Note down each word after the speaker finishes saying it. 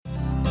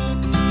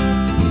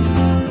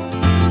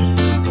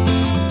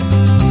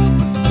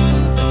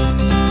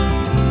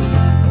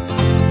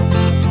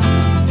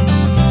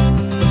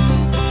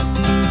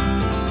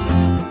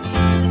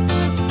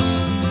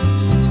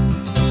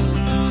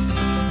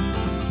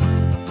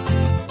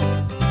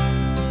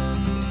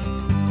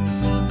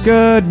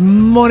Good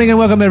morning and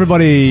welcome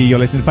everybody. You're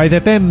listening to Faith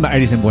FM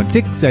 87.6,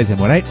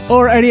 87.8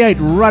 or 88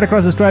 right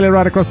across Australia,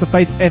 right across the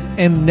Faith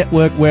FM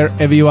network,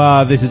 wherever you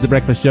are. This is The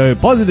Breakfast Show,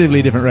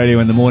 positively different radio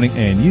in the morning,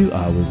 and you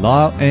are with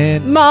Lyle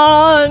and...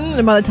 Mon!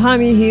 And by the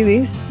time you hear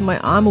this, my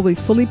arm will be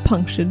fully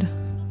punctured.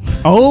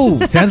 Oh,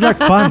 sounds like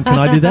fun. Can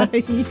I do that?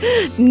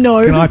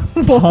 No. Can I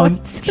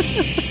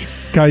punch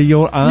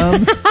your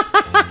arm?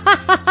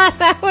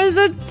 That was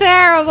a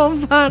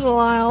terrible pun,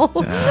 Lyle.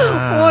 What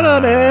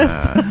on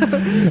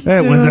earth?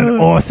 That was an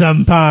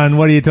awesome pun.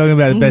 What are you talking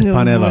about? The best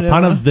pun ever.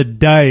 Pun of the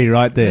day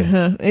right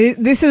there.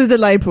 This is a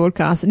delayed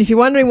broadcast. And if you're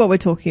wondering what we're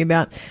talking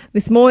about,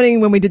 this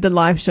morning when we did the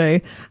live show,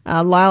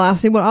 Lyle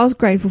asked me what I was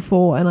grateful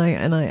for, and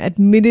I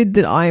admitted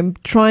that I'm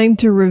trying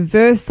to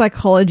reverse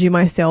psychology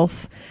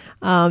myself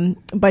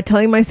by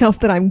telling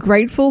myself that I'm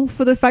grateful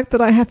for the fact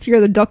that I have to go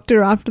to the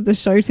doctor after the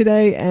show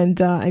today and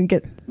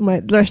get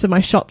the rest of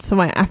my shots for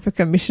my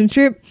Africa mission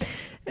trip.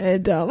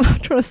 And I'm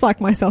trying to psych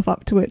myself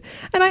up to it.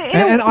 And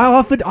I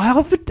offered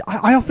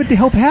to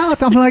help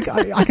out. I'm like,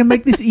 I can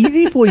make this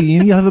easy for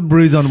you. You have a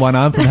bruise on one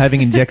arm from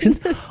having injections.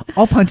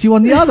 I'll punch you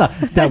on the other.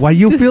 That way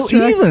you'll feel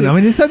even. I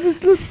mean,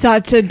 it's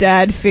such a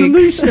dad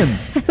solution.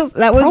 Fix.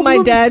 That was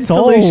my dad's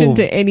solution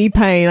to any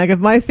pain. Like if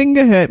my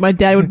finger hurt, my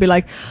dad would be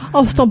like,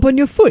 "I'll stomp on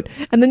your foot,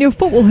 and then your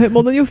foot will hurt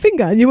more than your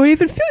finger, and you won't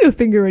even feel your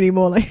finger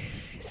anymore." Like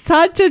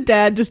such a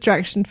dad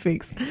distraction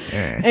fix.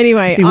 Yeah.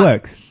 Anyway, it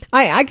works.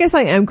 I guess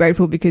I am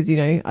grateful because, you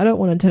know, I don't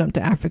want to turn up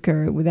to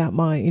Africa without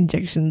my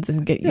injections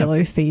and get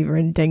yellow fever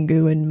and dengue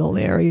and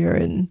malaria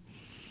and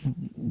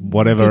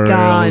whatever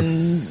Zika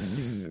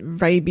else. and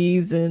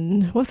rabies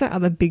and what's that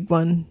other big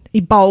one?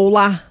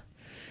 Ebola.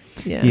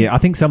 Yeah, I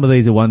think some of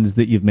these are ones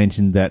that you've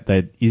mentioned that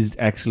there is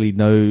actually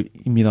no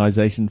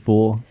immunisation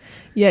for.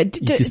 Yeah,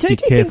 don't you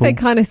think they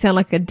kind of sound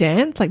like a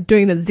dance, like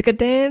doing the Zika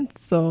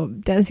dance or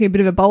dancing a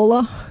bit of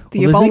Ebola? The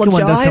Ebola Zika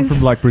one jive? does come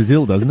from like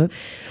Brazil, doesn't it?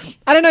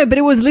 I don't know, but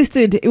it was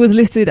listed. It was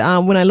listed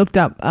when I looked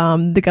up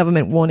the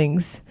government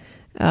warnings.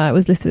 It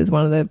was listed as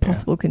one of the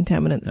possible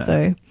contaminants. Yeah.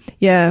 So,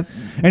 yeah.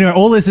 Anyway,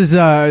 all this is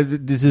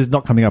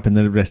not coming up in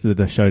the rest of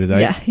the show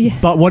today. Yeah.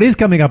 But what is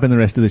coming up in the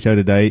rest of the show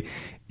today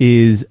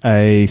is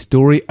a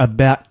story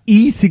about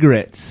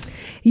e-cigarettes.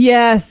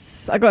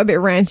 Yes, I got a bit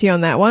ranty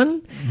on that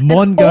one.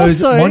 Mon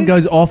goes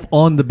off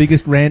on the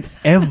biggest rant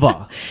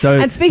ever. So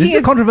this is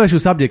a controversial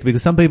subject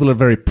because some people are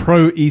very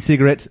pro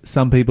e-cigarettes,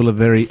 some people are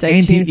very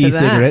anti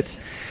e-cigarettes.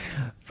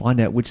 Find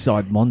out which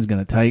side Mon's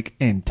going to take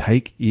and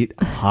take it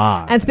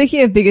hard. And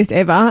speaking of biggest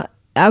ever,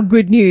 our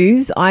good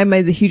news, I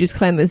made the hugest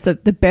claim is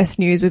that the best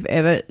news we've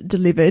ever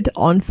delivered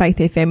on Faith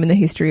FM in the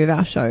history of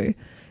our show.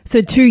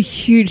 So 2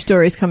 huge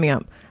stories coming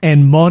up.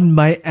 And Mon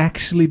may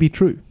actually be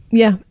true.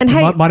 Yeah. And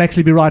hey, might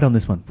actually be right on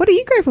this one. What are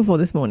you grateful for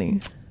this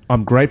morning?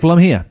 I'm grateful I'm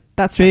here.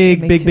 That's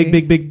big,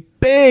 right.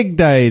 Big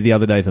day the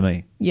other day for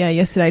me. Yeah,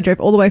 yesterday I drove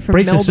all the way from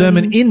Melbourne. Preached a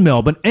sermon in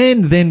Melbourne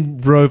and then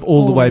drove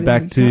all the way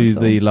back to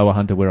the Lower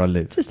Hunter where I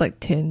live. Just like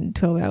 10,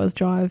 12 hours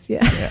drive,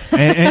 yeah.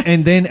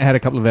 and then had a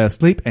couple of hours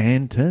sleep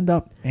and turned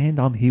up and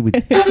I'm here with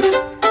you.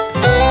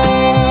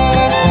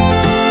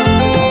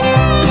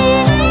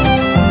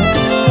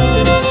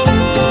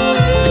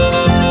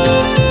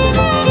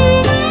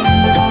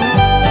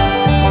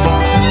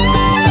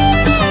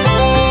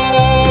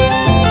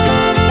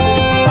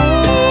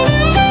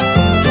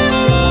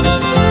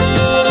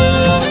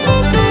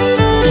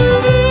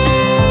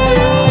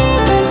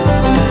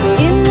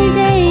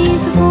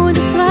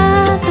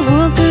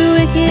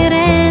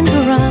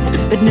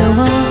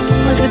 Noah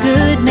was a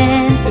good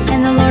man,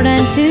 and the Lord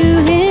unto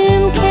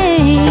him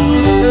came.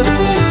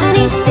 And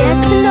he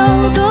said to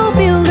Noah, go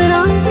build an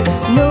ark.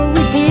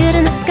 Noah did,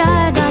 and the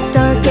sky got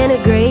dark, and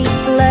a great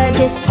flood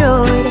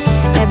destroyed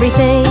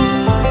everything.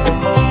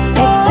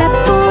 Except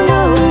for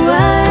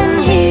Noah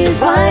and his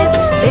wife,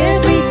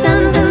 their 3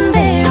 sons and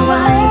their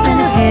wives,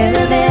 and a pair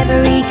of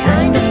every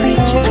kind of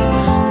creature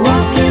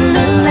walk in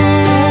the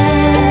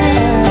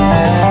land.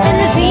 And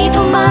the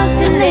people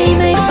mocked and they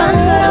made fun,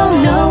 but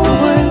oh no,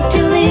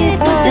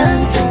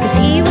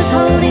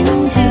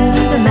 holding to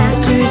the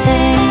master's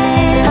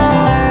hand.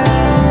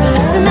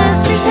 The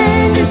master's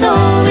hand is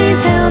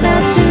always held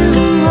out to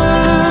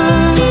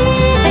us,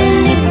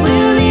 and it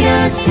will lead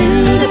us to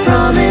the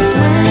promised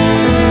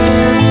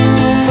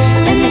land.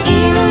 And the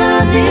evil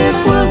of this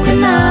world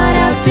cannot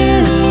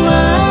outdo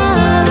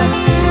us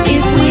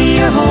if we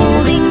are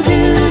holding to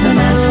the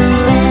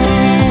master's hand.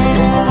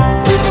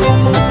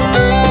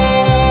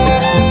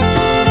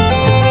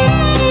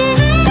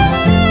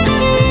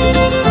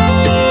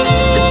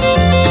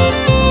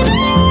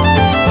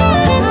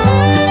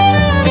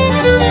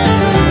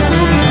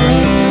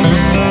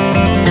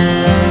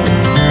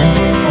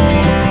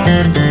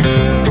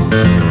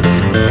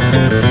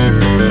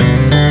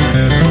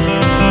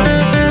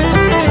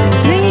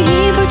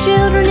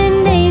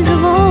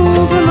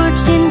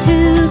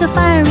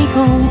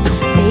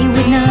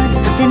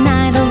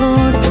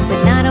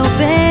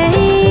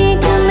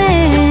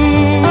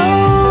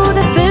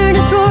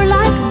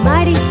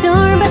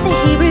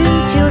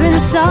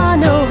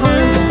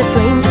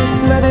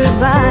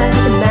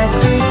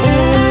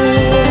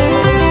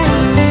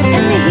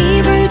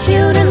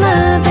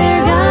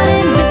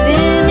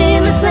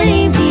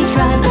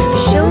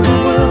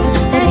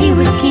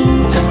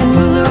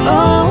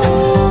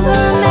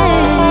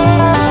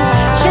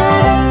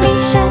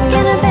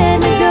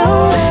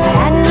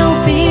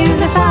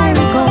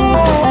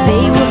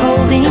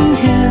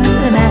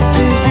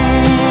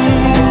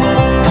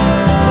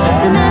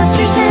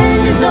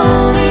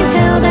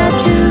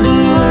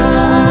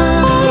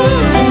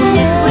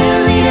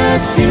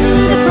 us to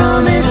the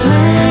promised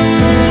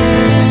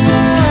land.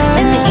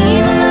 And the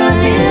evil of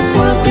this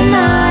world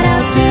cannot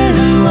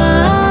outdo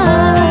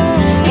us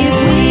if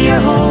we are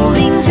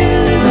holding to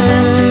the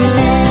Master's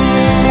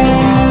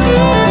hand.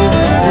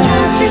 The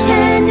Master's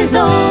hand is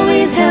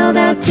always held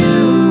out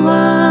to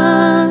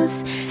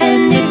us,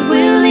 and it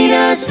will lead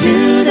us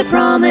to the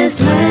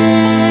promised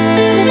land.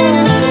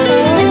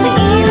 And the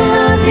evil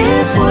of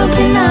this world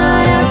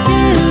cannot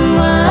outdo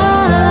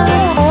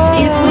us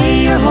if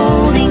we are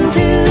holding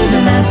to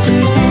the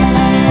Master's hand.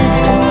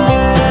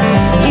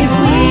 If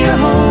we are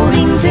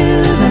holding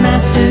to the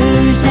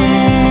Master's hand.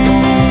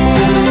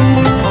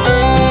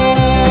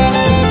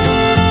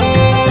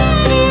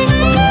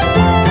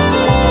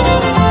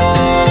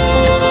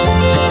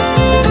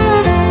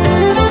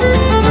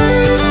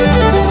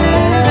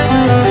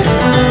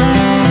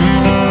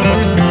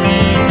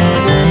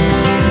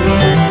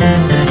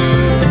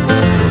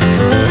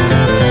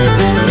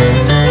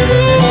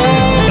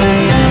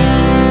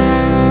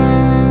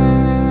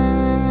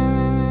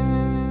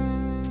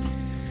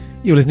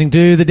 You're listening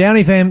to the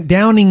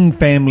Downing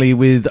family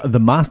with the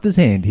Master's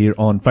Hand here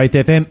on Faith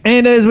FM.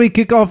 And as we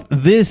kick off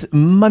this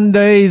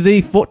Monday,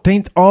 the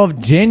 14th of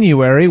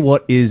January,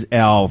 what is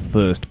our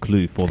first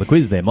clue for the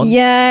quiz there, Mon?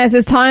 Yes,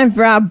 it's time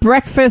for our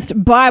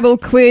breakfast Bible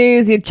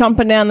quiz. You're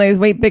chomping down those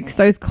Wheat Bix,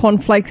 those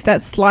cornflakes,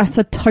 that slice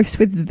of toast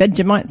with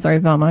Vegemite. Sorry,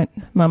 Marmite.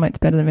 Marmite's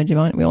better than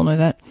Vegemite. We all know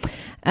that.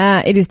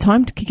 It is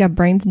time to kick our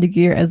brains into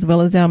gear as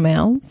well as our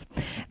mouths.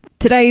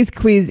 Today's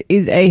quiz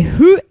is a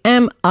Who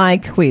Am I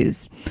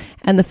quiz.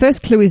 And the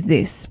first clue is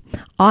this.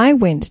 I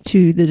went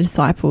to the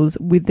disciples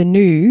with the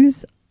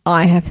news,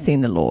 I have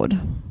seen the Lord.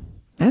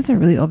 That's a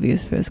really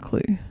obvious first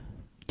clue.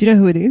 Do you know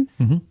who it is?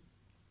 Mm-hmm.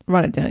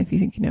 Write it down if you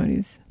think you know who it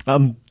is.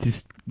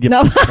 Yep.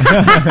 No,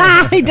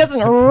 he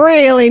doesn't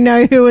really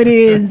know who it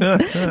is.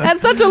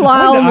 That's such a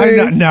Lyle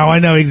move. I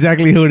know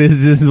exactly who it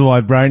is. Just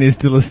my brain is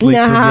still asleep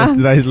from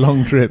yesterday's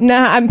long trip.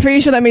 I'm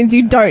pretty sure that means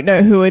you don't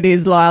know who it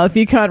is, Lyle. If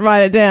you can't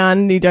write it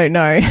down, you don't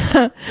know.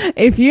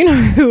 If you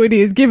know who it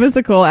is, give us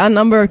a call. Our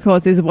number, of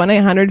course, is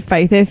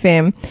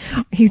 1-800-FAITH-FM.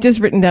 He's just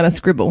written down a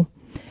scribble.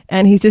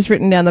 And he's just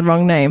written down the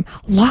wrong name.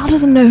 Lyle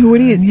doesn't know who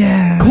it is.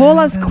 Yeah. Call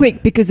us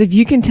quick, because if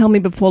you can tell me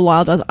before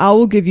Lyle does, I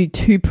will give you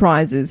 2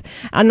 prizes.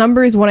 Our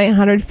number is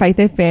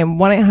 1-800-FAITH-FM,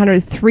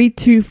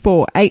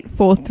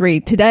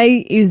 1-800-324-843.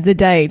 Today is the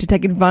day to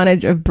take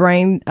advantage of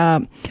brain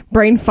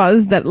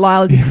fuzz that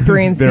Lyle is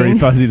experiencing. Very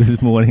fuzzy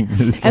this morning.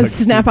 And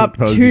snap up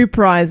fuzzy. 2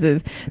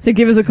 prizes. So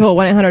give us a call,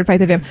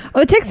 1-800-FAITH-FM.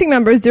 Or the texting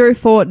number is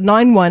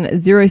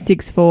 0491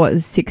 064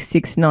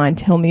 669.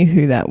 Tell me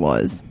who that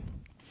was.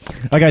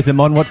 Okay, so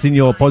Mon, what's in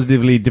your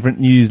positively different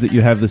news that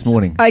you have this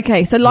morning?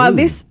 Okay, so Lyle,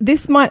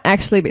 this might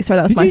actually be... Sorry,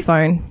 that was my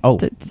phone. Oh.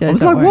 I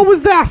was like, what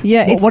was that?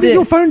 Yeah, what is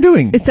your phone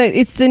doing? It's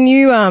the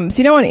new... so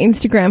you know on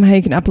Instagram how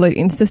you can upload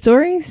Insta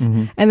stories?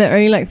 Mm-hmm. And they're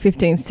only like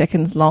 15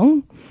 seconds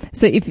long?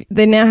 So if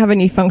they now have a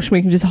new function where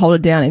you can just hold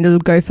it down and it'll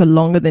go for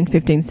longer than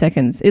 15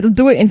 seconds. It'll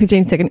do it in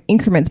 15-second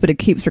increments, but it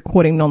keeps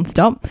recording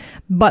non-stop.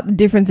 But the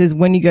difference is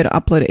when you go to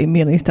upload it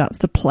immediately starts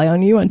to play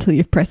on you until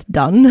you've pressed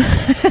done.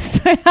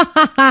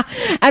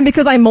 And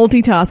because I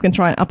multitask and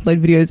try and upload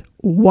videos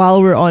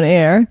while we're on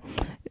air,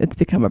 it's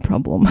become a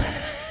problem.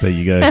 There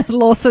you go. As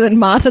Lawson and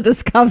Marta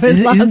discovered.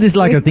 Isn't this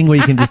like a thing where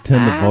you can just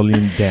turn the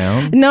volume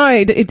down? No,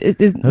 it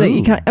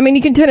you can't. I mean,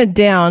 you can turn it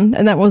down,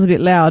 and that was a bit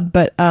loud,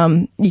 but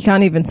you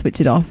can't even switch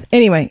it off.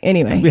 Anyway.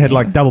 We had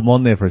like double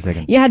Mon there for a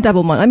second. You had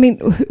double Mon. I mean,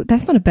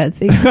 that's not a bad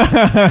thing.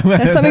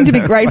 That's something to be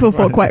grateful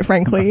for, quite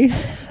frankly.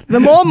 The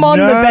more Mon,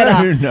 the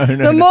better.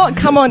 The more,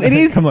 come on, it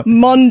is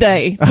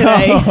Monday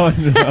today. Oh,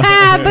 no.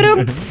 But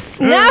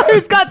now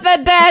who's got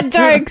the dad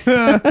jokes?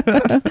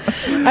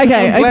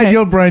 Okay. I'm glad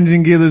your brain's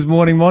in gear this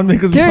morning, Mon,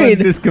 because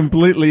mine's just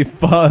completely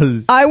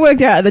fuzzed. I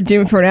worked out at the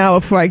gym for an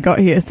hour before I got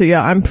here, so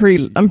yeah, I'm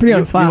pretty on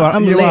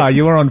fire.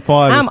 You are on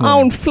fire. I'm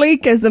on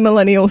fleek, as the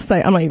millennials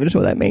say. I'm not even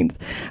sure what that means.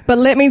 But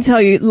let me tell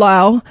you,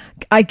 Lyle,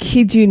 I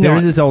kid you not. There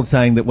is this old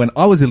saying that when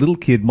I was a little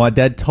kid, my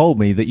dad told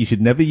me that you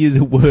should never use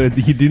a word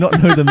that you do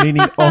not know the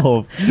meaning of,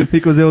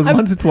 because there was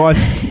once or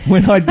twice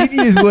when I did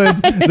use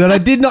words that I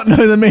did not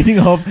know the meaning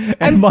of,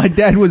 and my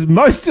dad was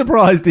most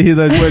surprised to hear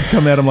those words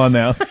come out of my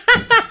mouth.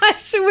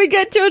 Should we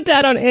get your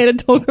dad on air to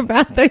talk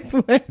about those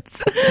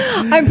words?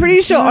 I'm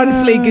pretty sure on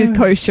fleek is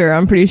kosher.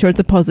 I'm pretty sure it's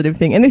a positive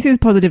thing. And this is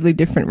positively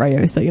different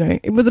radio, so,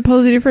 it was a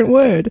positively different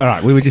word. All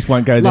right, we just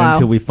won't go there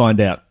until we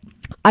find out.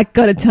 I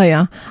got to tell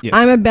you, yes.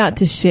 I'm about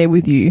to share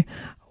with you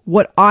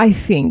what I'm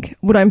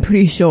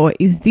pretty sure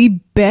is the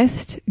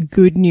best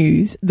good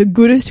news, the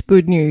goodest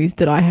good news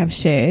that I have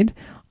shared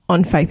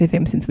on Faith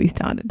FM since we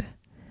started.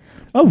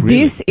 Oh,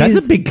 really? That's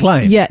a big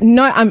claim. Yeah,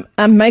 no,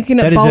 I'm making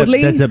it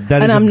boldly,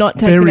 and I'm not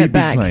taking it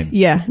back. Claim.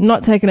 Yeah,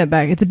 not taking it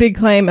back. It's a big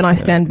claim, and I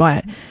stand by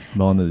it.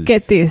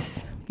 Get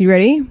this. You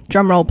ready?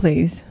 Drum roll,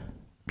 please.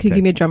 Can you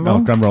give me a drum roll?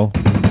 Oh, drum roll.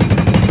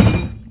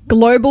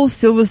 Global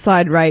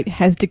suicide rate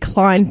has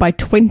declined by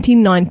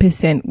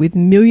 29%, with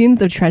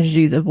millions of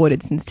tragedies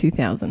avoided since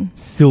 2000.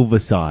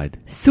 Suicide.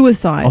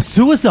 Oh,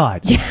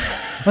 suicide. Yeah.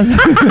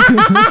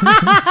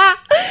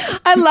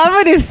 I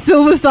love it if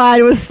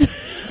suicide was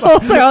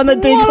also on the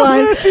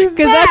decline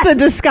because that's a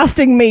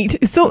disgusting meat.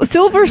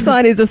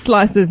 Silverside is a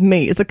slice of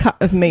meat. It's a cut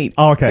of meat.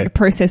 Oh, okay. Like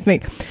processed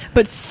meat.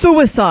 But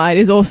suicide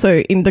is also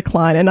in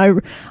decline,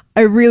 and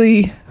I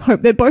really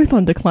hope they're both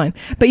on decline.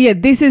 But yeah,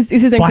 this is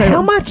incredible. By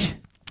how much?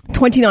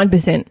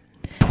 29%.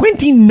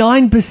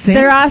 29%?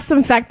 There are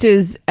some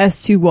factors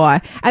as to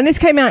why. And this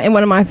came out in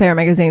one of my favourite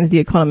magazines, The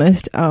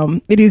Economist.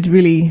 It is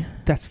really...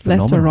 That's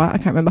phenomenal. Left or right, I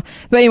can't remember.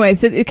 But anyway,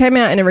 so it came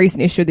out in a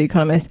recent issue of The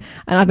Economist,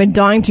 and I've been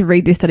dying to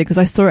read this study because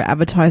I saw it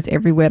advertised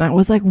everywhere, and I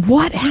was like,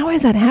 what? How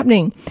is that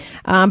happening?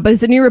 But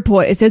it's a new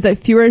report. It says that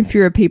fewer and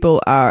fewer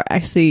people are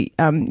actually,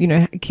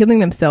 killing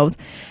themselves.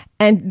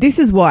 And this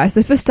is why.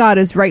 So for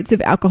starters, rates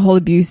of alcohol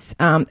abuse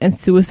and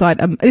suicide.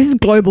 This is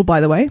global, by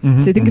the way.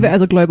 Mm-hmm, so think of it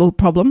as a global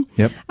problem.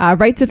 Yep.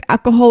 Rates of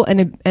alcohol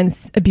and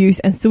abuse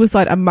and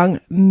suicide among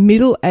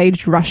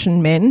middle-aged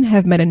Russian men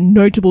have made a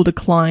notable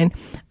decline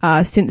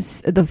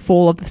since the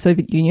fall of the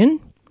Soviet Union.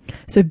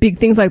 So big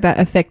things like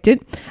that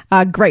affected.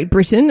 Great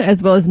Britain,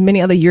 as well as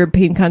many other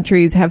European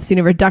countries, have seen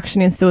a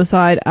reduction in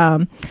suicide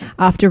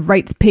after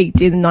rates peaked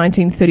in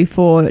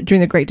 1934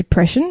 during the Great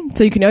Depression.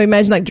 So you can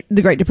imagine, like,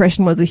 the Great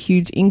Depression was a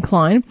huge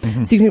incline.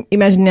 Mm-hmm. So you can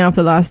imagine now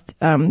for the last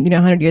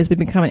 100 years we've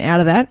been coming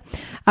out of that.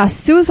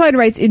 Suicide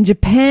rates in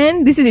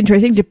Japan, this is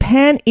interesting,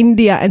 Japan,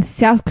 India and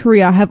South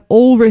Korea have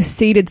all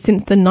receded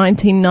since the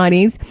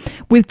 1990s,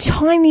 with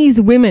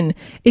Chinese women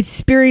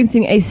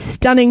experiencing a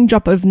stunning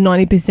drop of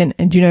 90%.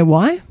 And do you know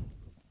why?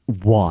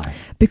 Why?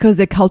 Because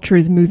their culture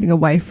is moving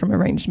away from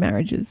arranged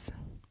marriages.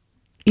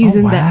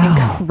 Isn't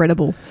that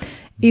incredible?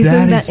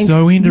 Isn't that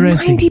so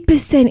interesting?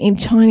 90% in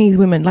Chinese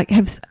women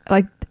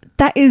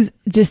that is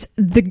just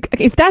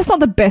if that's not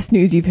the best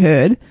news you've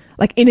heard,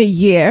 like in a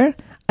year,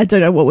 I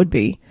don't know what would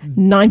be.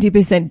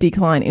 90%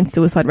 decline in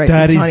suicide rates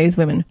in Chinese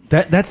women.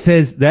 That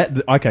says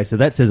that. Okay, so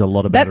that says a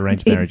lot about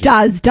arranged marriages. It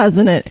does,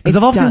 doesn't it? Because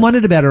I've often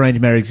wondered about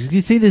arranged marriages.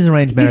 You see these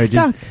arranged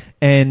marriages,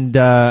 and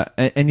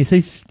you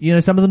see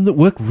some of them that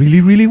work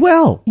really, really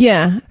well.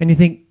 Yeah, and you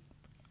think,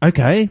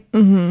 okay,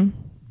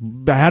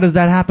 how does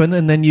that happen?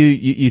 And then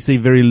you see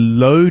very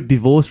low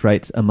divorce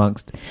rates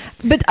amongst.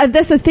 But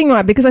that's the thing,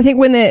 right? Because I think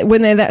when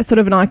they're that sort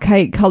of an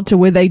archaic culture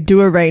where they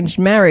do arranged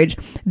marriage,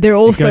 they're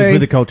also it goes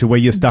with the culture where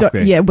you're stuck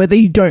there. Yeah, whether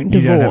you don't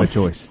divorce. You don't have a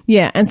choice.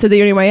 Yeah, and so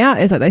the only way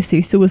out is like they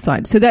see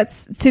suicide. So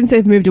that's since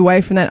they've moved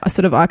away from that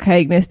sort of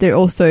archaicness, they're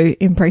also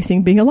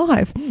embracing being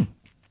alive.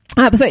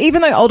 So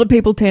even though older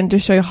people tend to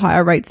show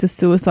higher rates of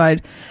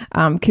suicide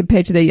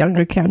compared to their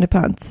younger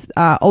counterparts,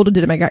 older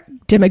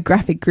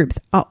demographic groups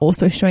are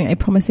also showing a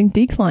promising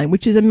decline,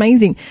 which is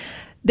amazing.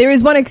 There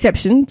is one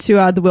exception to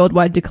the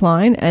worldwide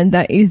decline, and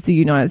that is the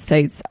United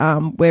States,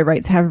 where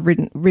rates have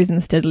risen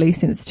steadily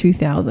since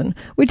 2000,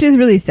 which is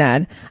really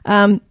sad.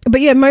 But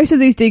yeah, most of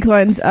these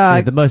declines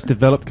are... the most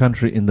developed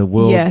country in the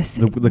world. Yes,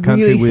 the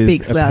country really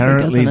with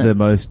apparently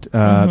loudly,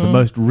 the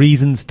most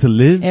reasons to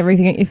live.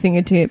 Everything at your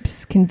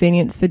fingertips,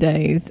 convenience for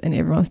days, and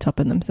everyone's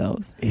topping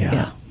themselves.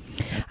 Yeah.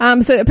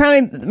 So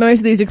apparently most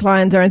of these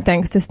declines are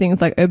thanks to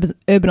things like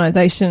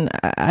urbanization,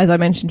 as I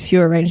mentioned,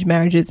 fewer arranged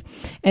marriages,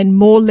 and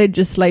more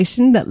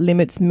legislation that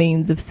limits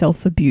means of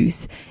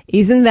self-abuse.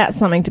 Isn't that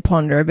something to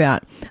ponder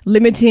about?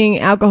 Limiting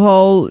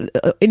alcohol,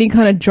 any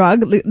kind of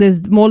drug.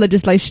 There's more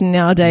legislation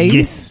nowadays.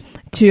 Yes.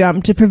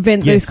 To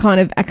prevent those kind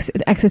of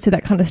access to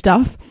that kind of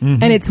stuff.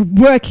 Mm-hmm. And it's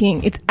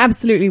working. It's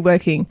absolutely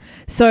working.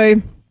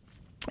 So...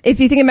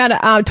 if you think about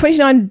it,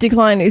 29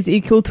 decline is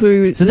equal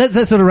to... So that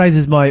sort of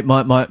raises my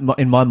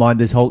in my mind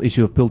this whole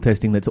issue of pill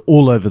testing that's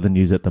all over the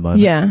news at the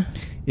moment. Yeah.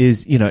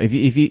 Is, if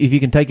you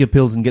can take your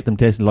pills and get them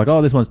tested, like,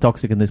 oh, this one's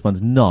toxic and this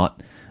one's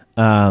not,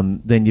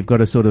 then you've got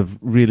to sort of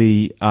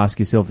really ask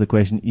yourself the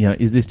question,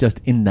 is this just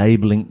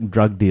enabling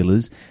drug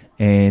dealers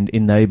and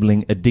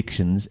enabling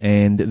addictions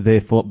and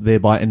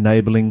thereby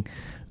enabling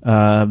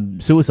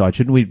suicide?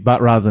 Shouldn't we,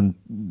 but rather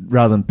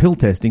than pill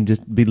testing,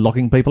 just be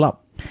locking people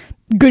up?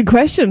 Good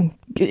question.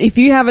 If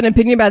you have an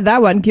opinion about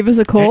that one, give us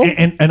a call.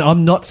 And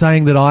I'm not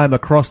saying that I am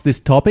across this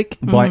topic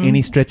by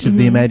any stretch of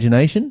the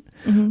imagination.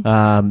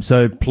 Mm-hmm.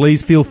 So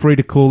please feel free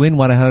to call in.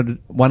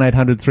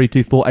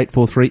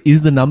 1-800-324-843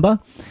 is the number.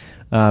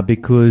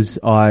 Because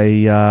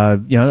I'll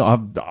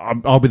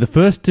be the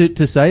first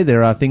to say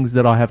there are things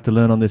that I have to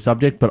learn on this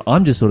subject, but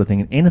I'm just sort of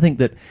thinking anything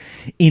that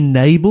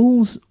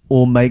enables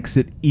or makes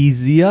it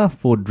easier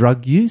for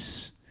drug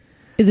use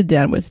is a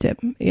downward step.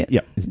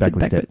 Yeah, it's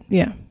backward step.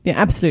 Yeah,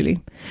 absolutely.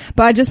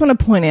 But I just want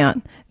to point out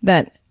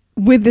that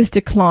with this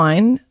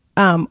decline,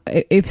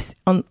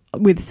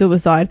 with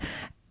suicide,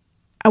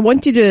 I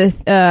want you to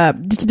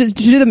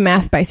do the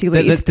math,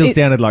 basically. That still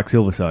sounded like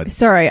Silverside.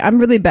 Sorry, I'm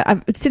really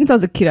bad. Since I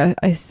was a kid,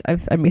 I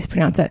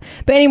mispronounced that.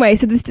 But anyway,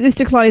 so this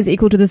decline is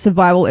equal to the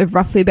survival of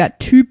roughly about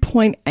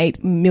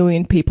 2.8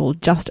 million people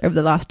just over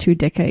the last 2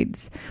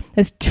 decades.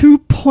 There's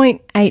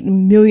 2.8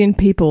 million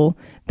people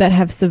that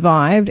have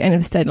survived and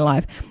have stayed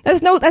alive.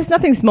 That's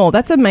nothing small.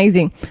 That's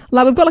amazing.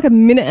 Like, we've got like a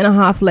minute and a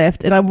half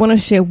left, and I want to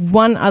share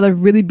one other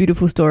really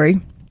beautiful story.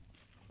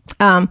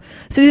 So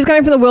this is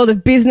coming from the world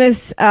of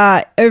business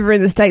over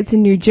in the States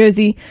in New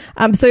Jersey.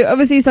 So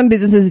obviously some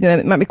businesses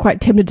might be quite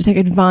tempted to take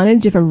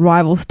advantage if a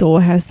rival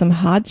store has some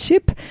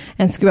hardship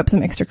and scoop up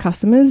some extra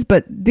customers.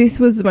 But this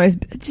was the most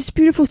just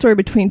beautiful story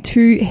between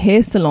two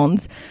hair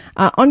salons.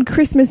 On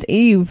Christmas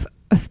Eve,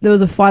 there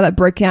was a fire that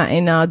broke out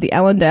in the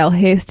Allendale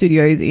Hair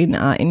Studios in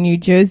New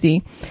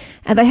Jersey.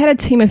 And they had a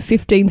team of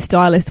 15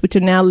 stylists, which are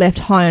now left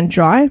high and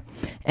dry.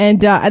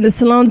 And the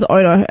salon's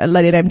owner, a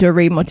lady named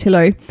Doreen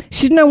Mortillo,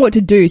 she didn't know what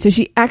to do. So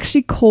she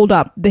actually called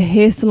up the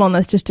hair salon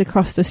that's just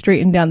across the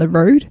street and down the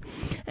road.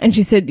 And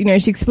she said,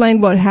 she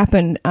explained what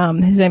happened.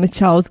 His name is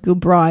Charles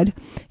Gilbride.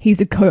 He's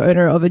a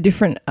co-owner of a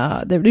different,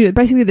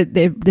 basically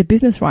their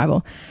business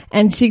rival.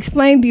 And she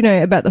explained,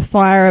 about the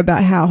fire,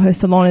 about how her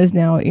salon is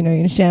now,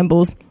 in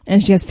shambles.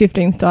 And she has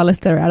 15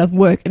 stylists that are out of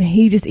work. And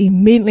he just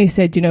immediately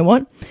said, you know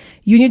what?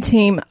 You and your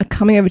team are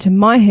coming over to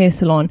my hair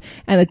salon,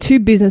 and the two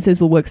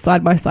businesses will work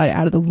side by side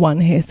out of the one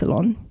hair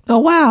salon. Oh,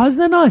 wow. Isn't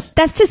that nice?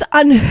 That's just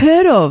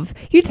unheard of.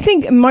 You'd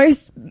think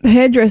most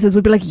hairdressers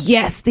would be like,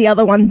 yes, the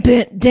other one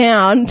burnt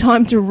down.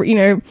 Time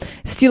to,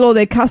 steal all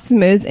their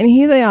customers. And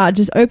here they are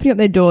just opening up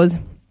their doors,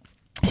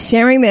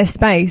 sharing their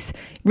space.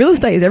 Real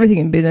estate is everything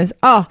in business.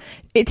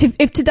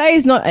 If today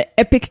is not an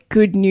epic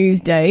good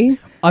news day.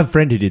 I have a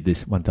friend who did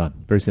this one time.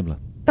 Very similar.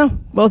 Oh,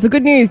 well, it's a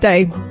good news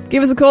day.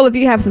 Give us a call if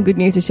you have some good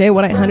news to share.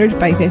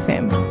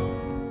 1-800-FAITH-FM.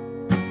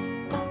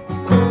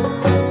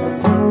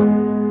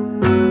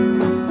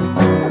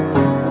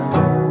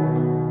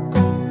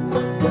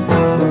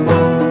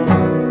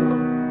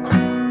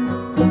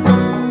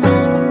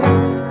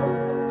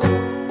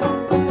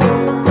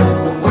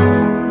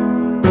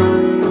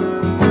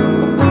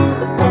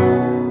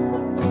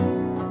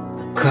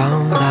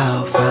 Come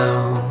thou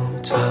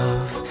fount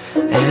of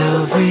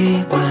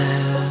every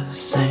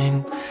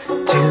blessing,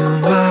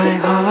 tune my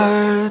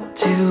heart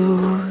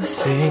to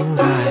sing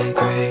thy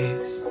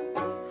grace.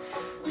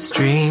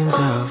 Streams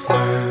of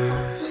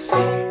mercy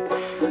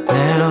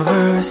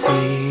never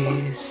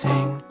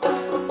ceasing,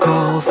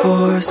 call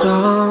for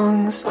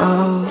songs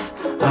of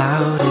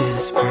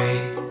loudest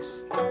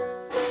praise.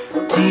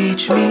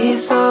 Teach me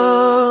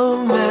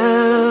some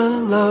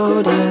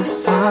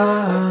melodious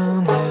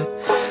sonnet,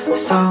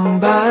 sung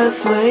by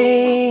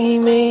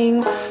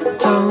flaming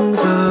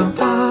tongues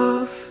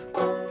above.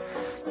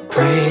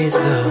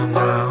 Praise the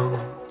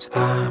mount,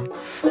 I'm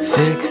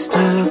fixed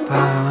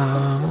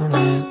upon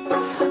it,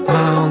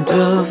 mount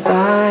of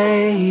thy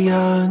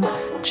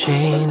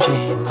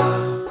unchanging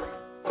love.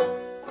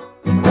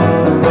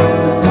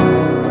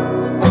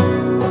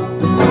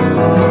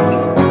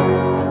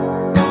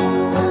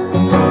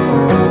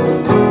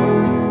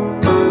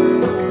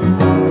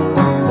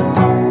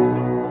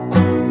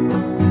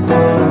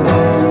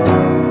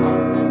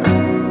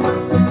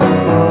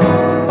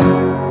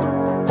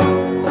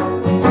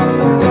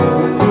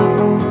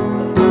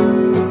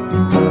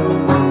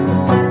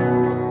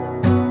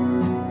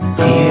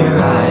 Here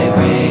I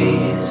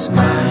raise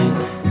mine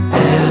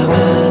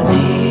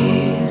Ebenezer,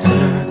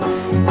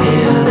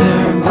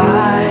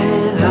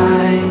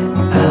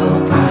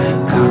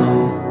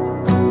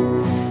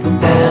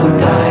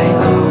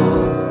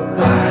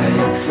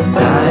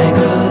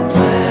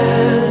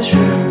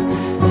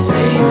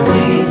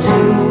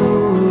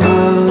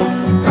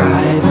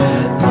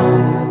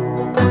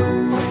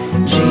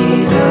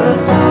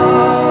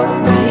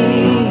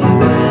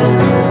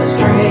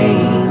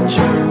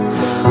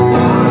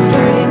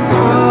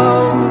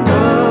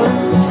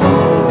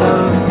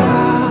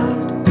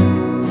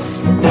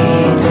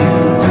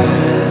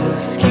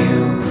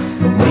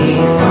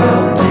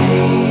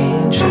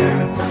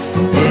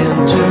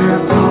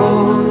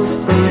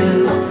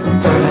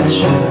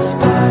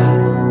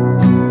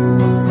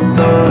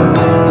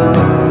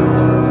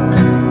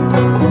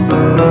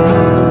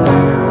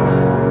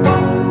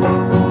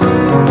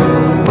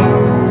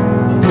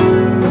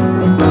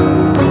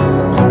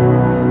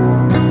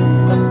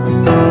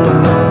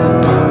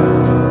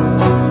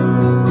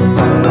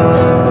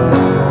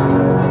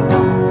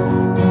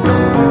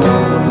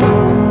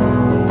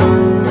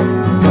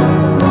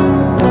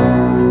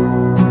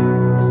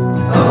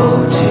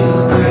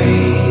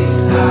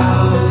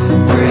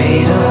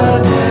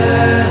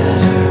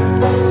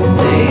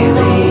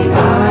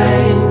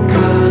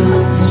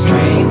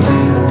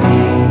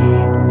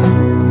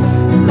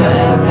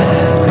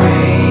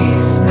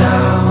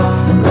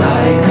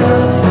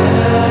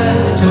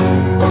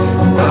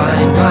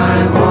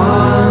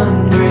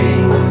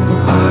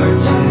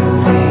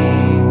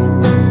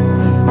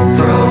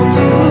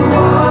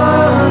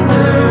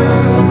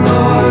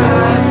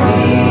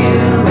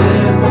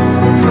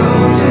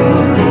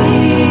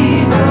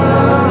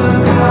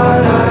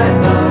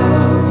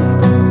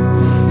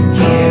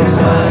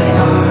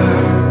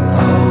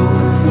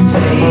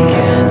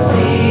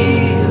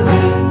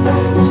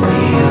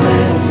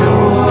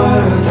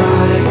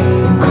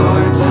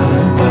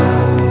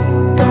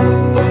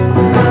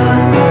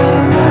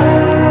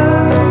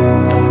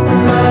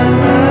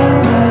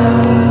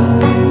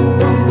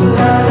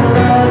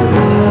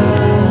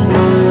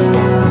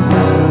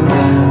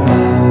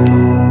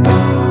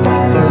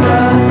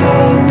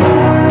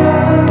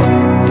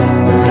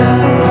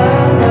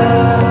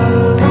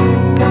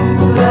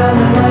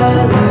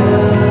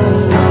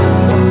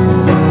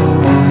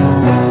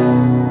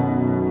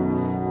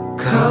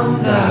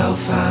 Come thou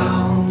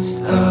fount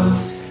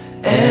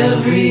of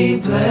every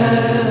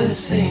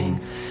blessing,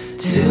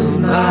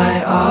 tune my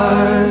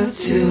heart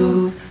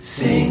to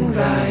sing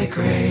thy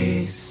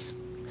grace.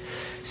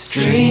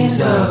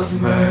 Streams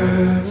of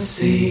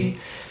mercy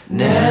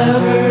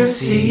never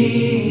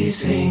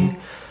ceasing,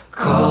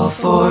 call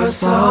for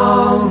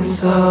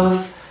songs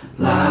of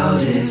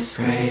loudest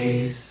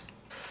praise.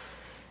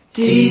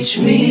 Teach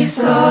me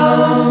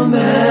some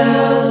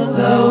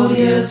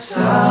melodious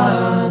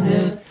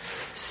sonnet,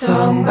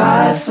 sung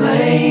by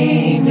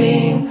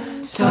flaming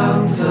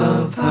tongues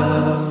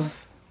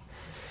above.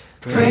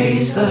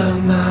 Praise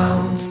the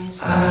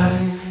mount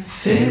I'm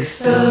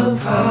fixed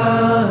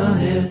upon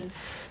it,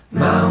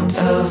 mount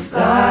of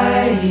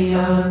thy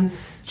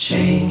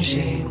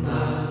unchanging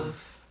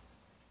love.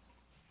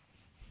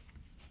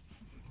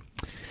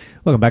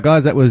 Welcome back,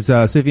 guys. That was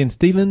Sufjan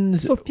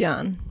Stevens.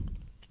 Sufjan.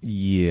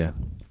 Yeah.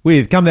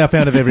 With Come Thou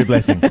Fount of Every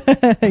Blessing.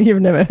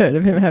 You've never heard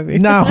of him, have you?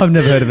 No, I've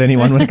never heard of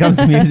anyone. When it comes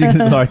to music,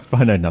 it's like,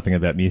 I know nothing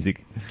about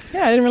music.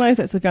 Yeah, I didn't realise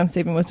that Sufjan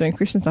Stevens was doing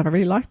Christian stuff. I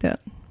really liked it.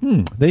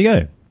 There you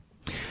go.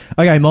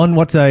 Okay, Mon,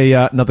 what's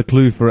another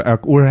clue for our...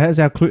 Or has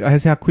our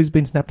quiz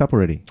been snapped up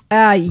already?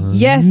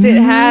 Yes,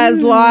 it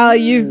has, Lyle.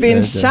 You've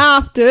been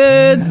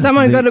shafted.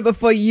 Someone got it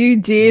before you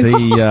did.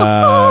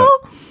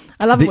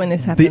 I love it when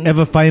this happens. The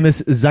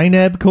ever-famous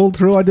Zainab called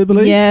through, I do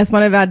believe. Yes,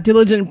 one of our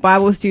diligent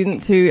Bible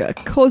students who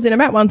calls in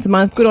about once a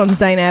month. Good on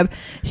Zainab.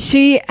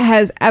 She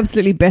has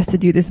absolutely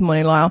bested you this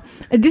morning, Lyle.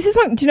 This is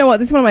do you know what?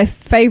 This is one of my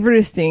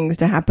favouriteest things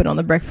to happen on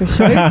the breakfast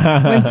show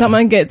when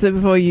someone gets it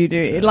before you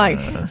do. It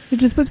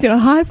just puts you on a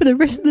high for the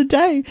rest of the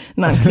day.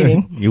 No, I'm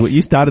kidding.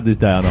 You started this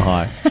day on a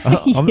high.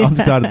 I'm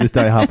started this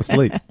day half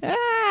asleep.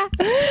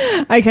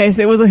 Okay,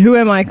 so it was a Who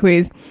Am I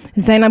quiz.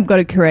 Zainab got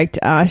it correct.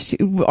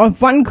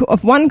 Of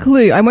one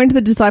clue, I went to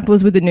the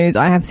disciples with the news,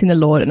 I have seen the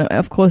Lord. And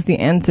of course the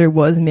answer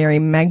was Mary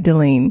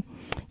Magdalene.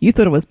 You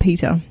thought it was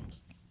Peter,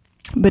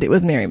 but it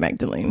was Mary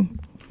Magdalene.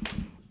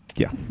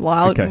 Yeah.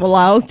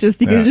 Lyle's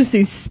you can just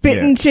see spit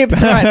and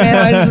chips right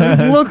now.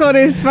 Just look on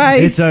his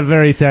face. It's a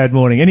very sad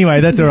morning.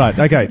 Anyway, that's all right.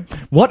 Okay.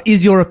 What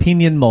is your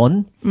opinion,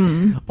 Mon,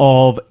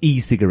 of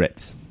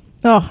e-cigarettes?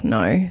 Oh,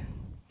 no.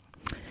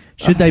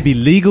 Should they be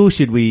legal?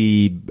 Should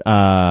we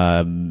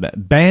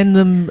ban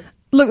them?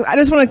 Look, I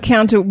just want to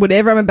counter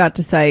whatever I'm about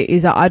to say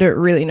is that I don't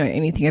really know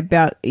anything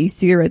about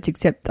e-cigarettes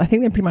except I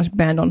think they're pretty much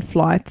banned on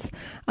flights.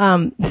 So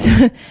I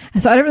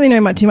don't really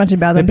know too much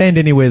about them. They're banned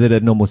anywhere that a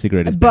normal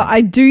cigarette is banned. But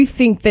I do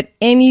think that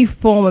any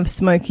form of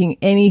smoking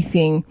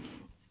anything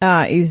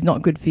is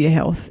not good for your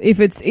health. If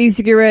it's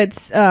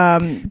e-cigarettes,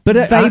 vaporizing,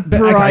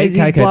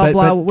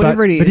 blah,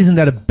 whatever it is. But isn't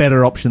that a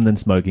better option than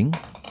smoking?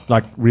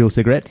 Like real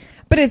cigarettes?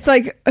 But it's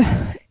like...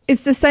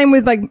 It's the same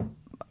with like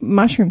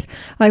mushrooms.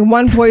 Like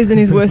one poison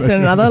is worse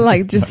than another.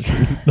 Like just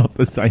this is not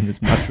the same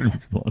as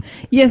mushrooms, Mon.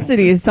 Yes, it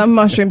is. Some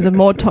mushrooms are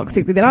more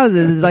toxic than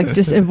others. It's like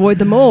just avoid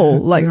them all.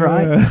 Like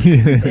right.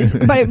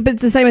 But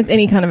it's the same as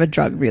any kind of a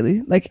drug,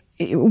 really. Like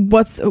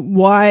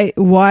why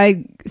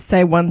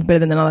say one's better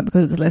than another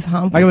because it's less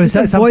harmful?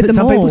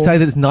 Some people say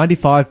that it's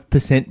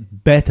 95%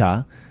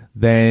 better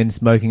than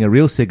smoking a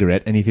real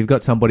cigarette, and if you've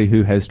got somebody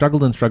who has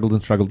struggled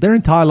their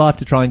entire life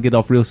to try and get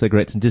off real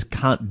cigarettes and just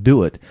can't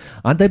do it,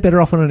 aren't they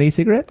better off on an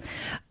e-cigarette?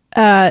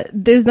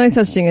 There's no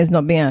such thing as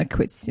not being able to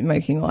quit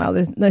smoking, Lyle.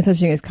 There's no such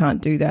thing as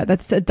can't do that.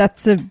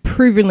 That's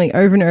provenly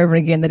over and over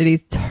again that it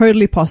is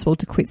totally possible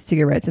to quit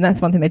cigarettes, and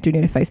that's one thing they do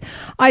need to face.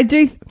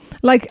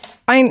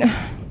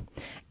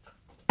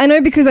 I know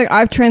because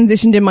I've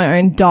transitioned in my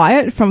own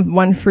diet from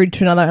one food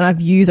to another, and I've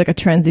used like a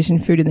transition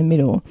food in the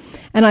middle,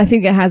 and I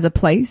think it has a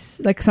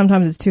place. Like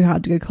sometimes it's too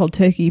hard to go cold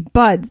turkey,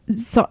 but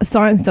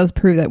science does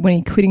prove that when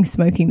you're quitting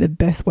smoking, the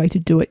best way to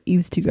do it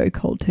is to go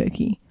cold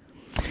turkey.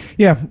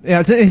 Yeah,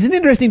 it's an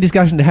interesting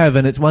discussion to have,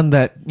 and it's one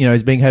that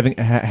is being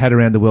had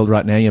around the world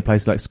right now.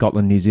 Places like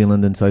Scotland, New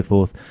Zealand, and so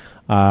forth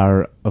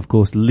are, of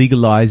course,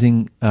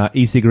 legalizing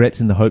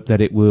e-cigarettes in the hope that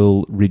it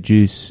will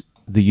reduce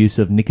the use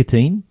of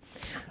nicotine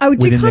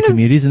within their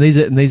communities, and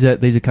these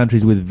are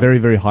countries with very,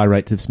 very high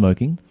rates of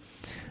smoking.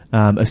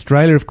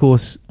 Australia, of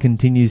course,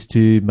 continues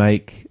to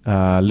make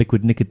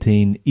liquid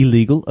nicotine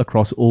illegal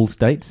across all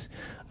states.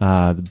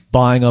 The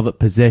buying of it,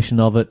 possession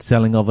of it,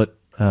 selling of it,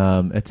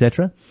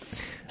 etc.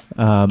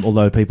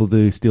 Although people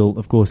do still,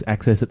 of course,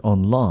 access it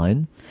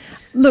online.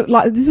 Look,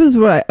 this is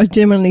what I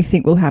genuinely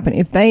think will happen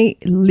if they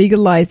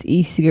legalize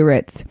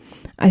e-cigarettes.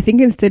 I think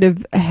instead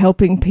of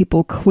helping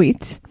people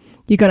quit,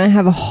 you're going to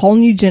have a whole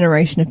new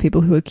generation of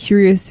people who are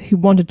curious, who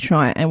want to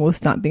try it, and will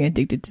start being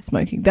addicted to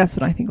smoking. That's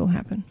what I think will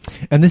happen.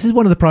 And this is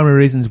one of the primary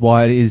reasons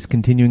why it is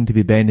continuing to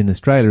be banned in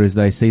Australia, is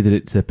they see that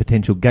it's a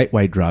potential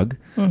gateway drug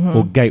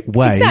or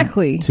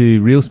gateway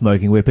to real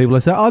smoking, where people are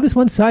saying, oh, this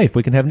one's safe.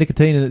 We can have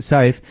nicotine and it's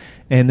safe.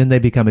 And then they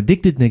become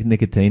addicted to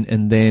nicotine,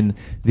 and then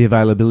the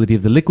availability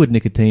of the liquid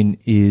nicotine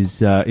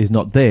is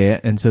not there.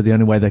 And so the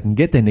only way they can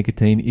get their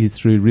nicotine is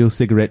through real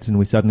cigarettes, and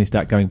we suddenly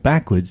start going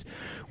backwards.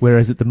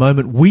 Whereas at the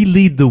moment, we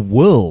lead the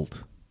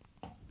world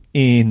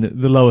in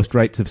the lowest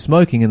rates of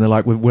smoking, and they're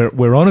like,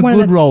 we're on a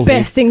good roll here.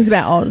 Best things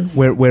about Oz.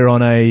 We're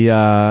on a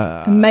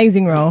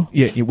amazing roll.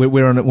 Yeah,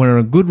 we're on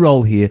a good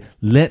roll here.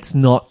 Let's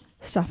not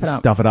stuff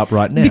it up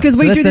right now. Because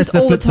we do this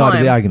all the time. That's the flip side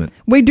of the argument.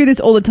 We do this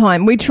all the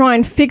time. We try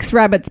and fix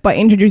rabbits by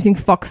introducing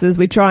foxes.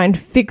 We try and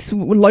fix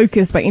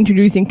locusts by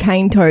introducing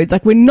cane toads.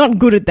 Like, we're not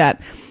good at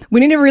that. We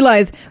need to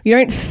realize you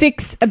don't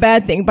fix a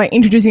bad thing by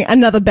introducing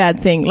another bad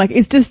thing. Like,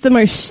 it's just the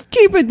most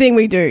stupid thing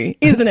we do,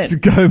 isn't it?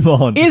 Go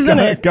on. Isn't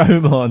it? Go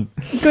on.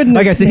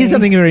 Goodness Okay, so me. here's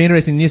something very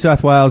interesting. The New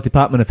South Wales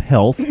Department of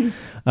Health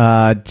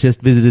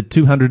just visited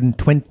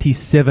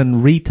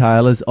 227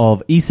 retailers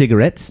of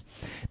e-cigarettes.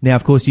 Now,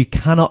 of course, you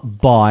cannot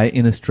buy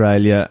in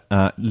Australia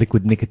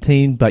liquid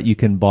nicotine, but you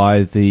can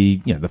buy the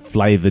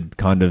flavoured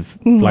kind of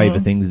flavour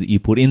things that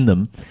you put in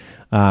them.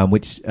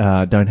 Which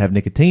don't have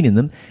nicotine in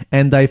them.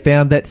 And they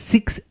found that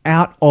 6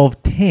 out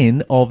of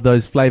 10 of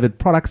those flavoured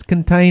products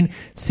contain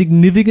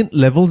significant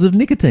levels of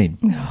nicotine.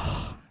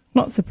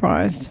 Not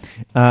surprised.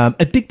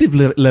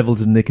 Addictive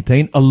levels of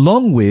nicotine,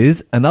 along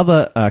with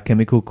another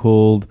chemical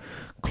called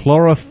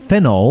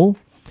chlorophenol,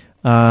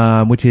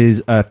 which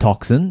is a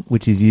toxin,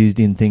 which is used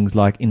in things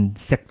like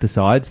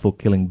insecticides for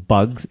killing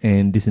bugs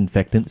and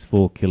disinfectants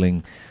for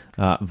killing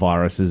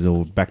viruses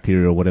or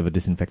bacteria or whatever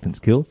disinfectants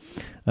kill,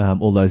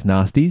 all those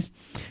nasties.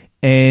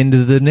 And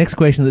the next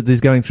question that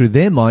is going through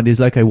their mind is,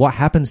 okay, what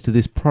happens to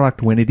this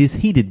product when it is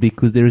heated?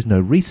 Because there is no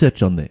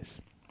research on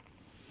this.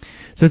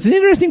 So it's an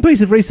interesting piece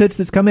of research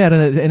that's come out,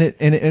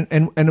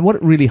 and what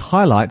it really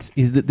highlights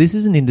is that this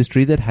is an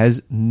industry that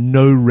has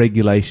no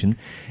regulation,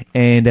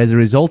 and as a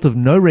result of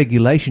no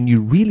regulation,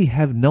 you really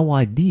have no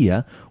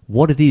idea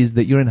what it is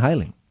that you're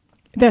inhaling.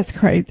 That's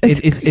crazy.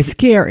 It's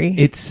scary.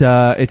 It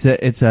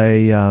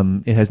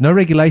has no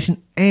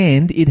regulation,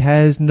 and it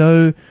has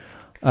no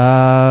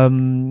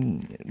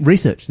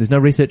research. There's no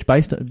research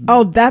based on.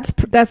 Oh, that's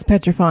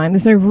petrifying.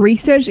 There's no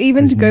research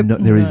even to go.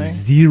 There is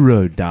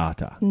zero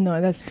data.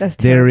 No, that's terrible.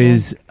 There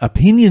is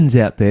opinions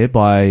out there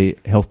by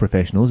health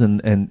professionals,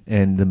 and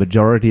the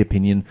majority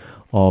opinion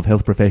of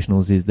health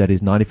professionals is that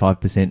is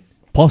 95%,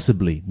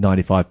 possibly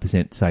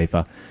 95%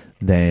 safer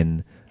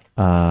than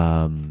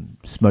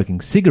smoking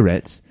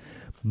cigarettes.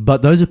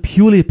 But those are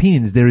purely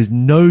opinions. There is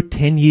no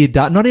 10-year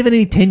data, not even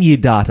any 10-year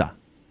data.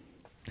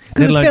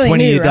 Let alone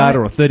 20-year data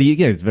or 30-year.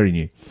 Yeah, it's very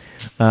new.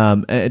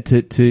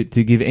 To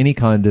give any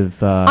kind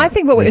of I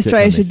think what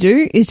Australia should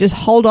do is just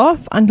hold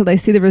off until they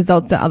see the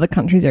results that other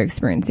countries are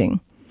experiencing.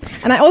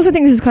 And I also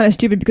think this is kind of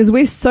stupid because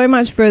we're so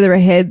much further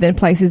ahead than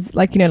places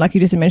like you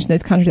just mentioned,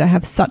 those countries that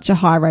have such a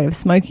high rate of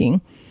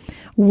smoking.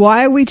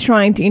 Why are we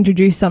trying to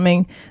introduce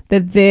something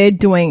that they're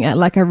doing at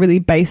like a really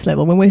base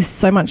level when we're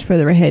so much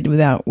further ahead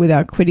with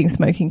our quitting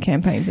smoking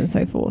campaigns and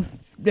so forth?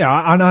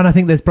 Yeah, and I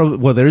think there's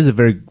probably there is a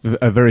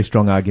very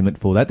strong argument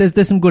for that.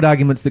 There's some good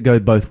arguments that go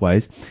both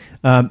ways.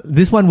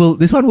 This one will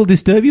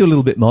disturb you a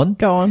little bit, Mon.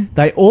 Go on.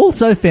 They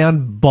also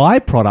found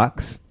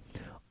byproducts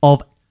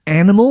of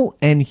animal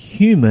and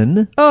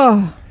human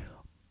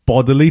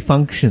bodily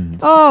functions.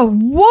 Oh,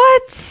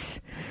 what?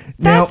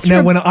 Now,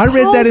 when I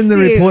read that in the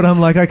report, I'm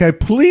like, okay,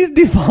 please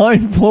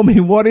define for me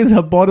what is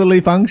a bodily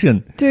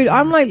function. Dude,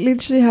 I'm like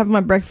literally having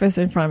my breakfast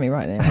in front of me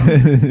right now.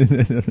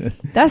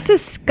 That's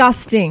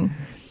disgusting.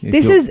 Yes,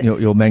 this is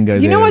your mango.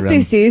 You know what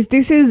this is?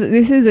 This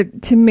is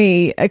to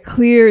me a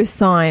clear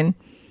sign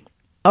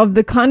of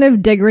the kind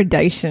of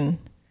degradation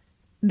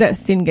that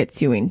sin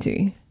gets you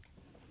into.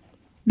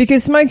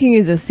 Because smoking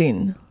is a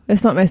sin.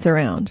 Let's not mess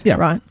around. Yeah,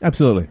 right.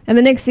 Absolutely. And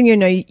the next thing you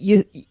know,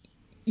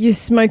 you're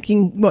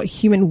smoking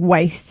human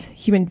waste,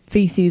 human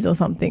feces or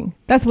something.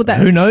 That's what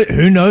that. Who knows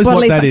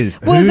what that is?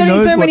 Well, there's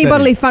only so many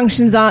bodily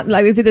functions. Aren't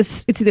like it's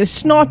either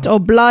snot or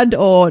blood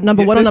or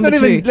number one or number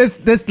two. Let's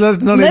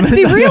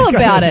be real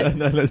about it.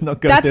 No, let's not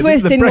go. That's where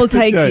sin will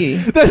take you.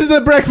 This is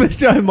the breakfast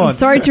show, Mon. I'm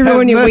sorry to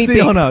ruin your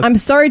Weet-Bix. I'm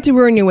sorry to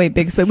ruin your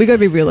Weet-Bix, but we got to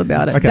be real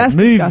about it. Okay, that's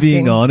moving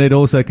disgusting. on. It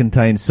also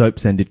contains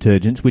soaps and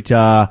detergents, which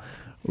are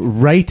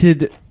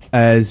rated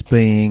as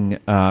being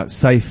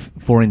safe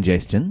for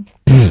ingestion.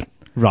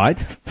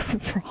 Right.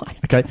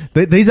 Okay.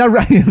 These are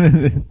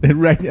they're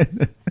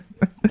rated.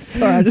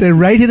 Sorry, they're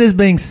rated as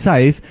being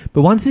safe,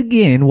 but once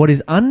again, what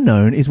is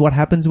unknown is what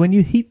happens when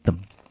you heat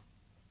them.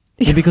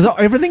 Yeah, because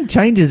everything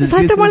changes. It's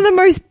like one of the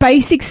most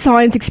basic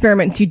science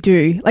experiments you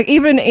do. Like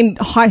even in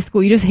high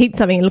school, you just heat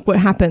something and look what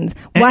happens.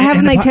 Why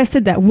haven't they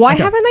tested that? Why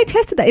haven't they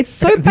tested that? It's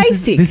so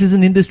basic. This is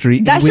an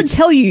industry that should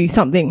tell you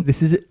something.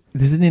 This is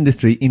an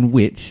industry in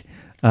which.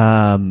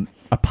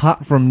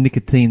 Apart from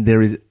nicotine,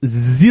 there is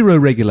zero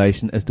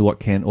regulation as to what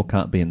can or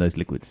can't be in those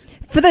liquids.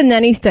 For the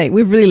nanny state,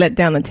 we've really let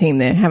down the team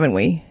there, haven't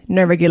we?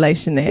 No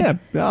regulation there.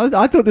 Yeah,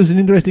 I thought there was an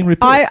interesting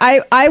report.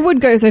 I would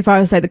go so far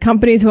as to say the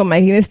companies who are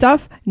making this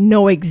stuff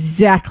know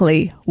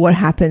exactly what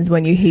happens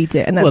when you heat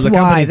it, and that's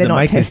why they're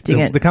not testing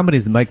it. The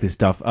companies that make this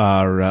stuff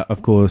are,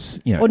 of course,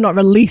 or not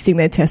releasing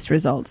their test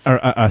results.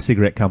 Are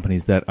cigarette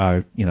companies that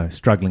are,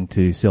 struggling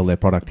to sell their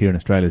product here in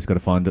Australia. Has got to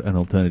find an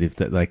alternative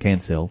that they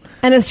can sell.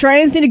 And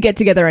Australians need to get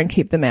together and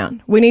keep them out.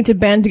 We need to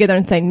band together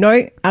and say,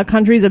 no, our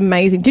country is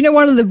amazing. Do you know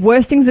one of the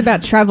worst things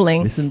about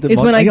travelling is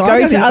when I go to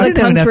other countries? I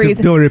don't have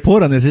to do a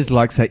report on this. just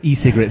like say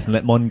e-cigarettes and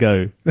let Mon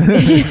go.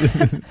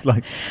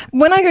 Like,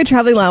 when I go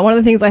traveling, one of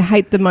the things I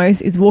hate the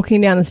most is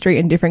walking down the street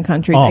in different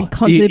countries and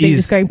constantly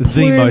just going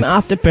plume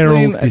after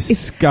plume.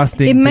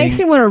 Disgusting. It makes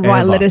me want to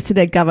write letters to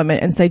their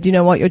government and say, do you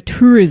know what? Your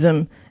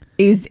tourism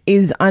is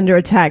under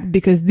attack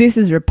because this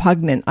is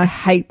repugnant. I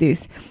hate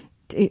this.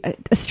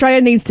 Australia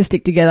needs to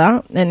stick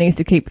together and needs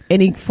to keep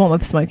any form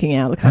of smoking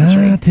out of the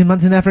country. 2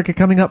 months in Africa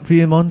coming up for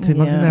you, Mon. 2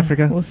 months in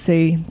Africa. We'll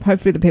see.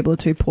 Hopefully the people are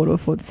too poor to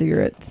afford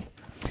cigarettes.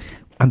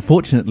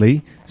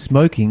 Unfortunately,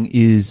 smoking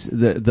is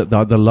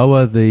the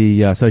lower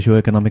the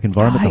socioeconomic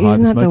environment, the higher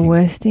the smoking. Isn't that the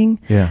worst thing?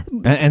 Yeah.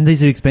 And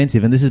these are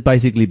expensive. And this is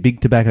basically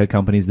big tobacco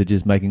companies that are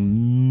just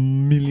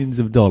making millions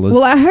of dollars.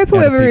 Well, I hope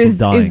whoever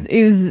is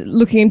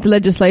looking into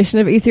legislation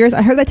of e-cigarettes,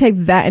 I hope they take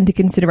that into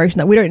consideration,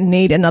 that we don't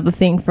need another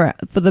thing for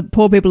the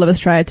poor people of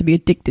Australia to be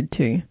addicted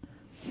to.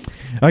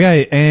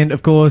 Okay, and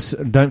of course,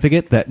 don't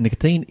forget that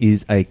nicotine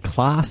is a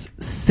class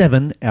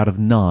 7 out of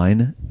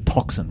 9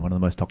 toxin, one of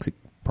the most toxic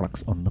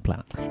products on the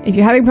planet. If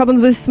you're having problems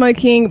with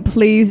smoking,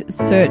 please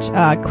search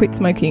quit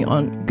smoking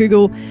on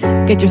Google.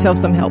 Get yourself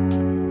some help.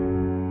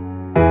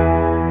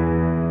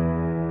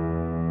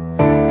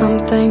 I'm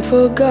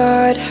thankful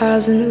God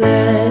hasn't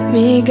let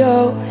me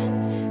go,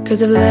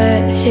 'cause I've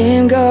let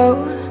him go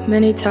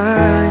many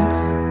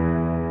times.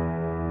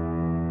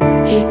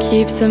 He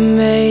keeps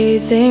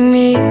amazing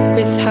me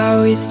with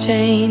how he's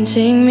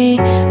changing me.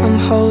 I'm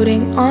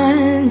holding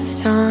on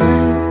this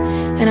time,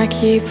 and I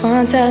keep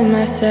on telling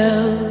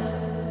myself,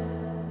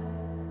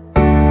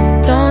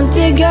 don't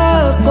dig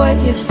up what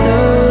you've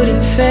sowed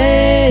in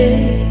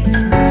faith.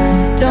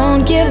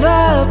 Don't give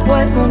up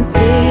what won't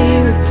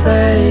be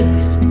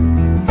replaced.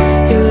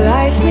 Your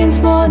life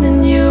means more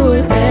than you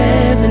would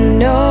ever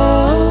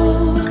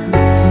know.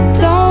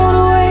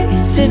 Don't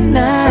waste it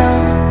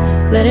now.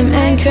 Let him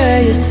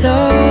anchor your soul.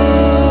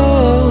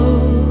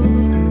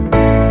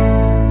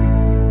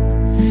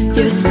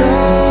 Your soul.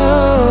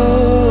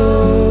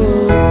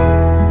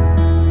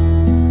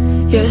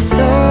 Your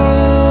soul.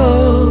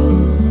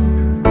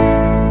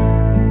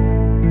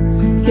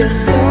 Your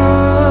soul.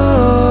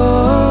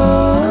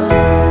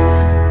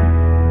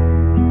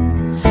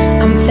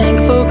 I'm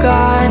thankful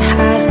God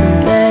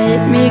hasn't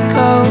let me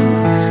go,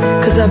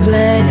 'cause I've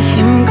let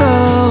him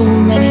go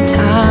many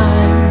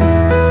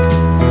times.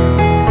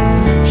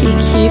 He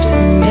keeps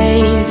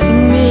amazing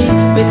me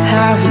with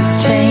how he's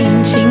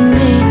changing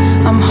me.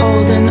 I'm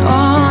holding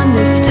on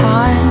this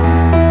time.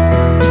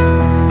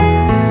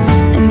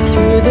 And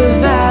through the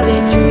valley,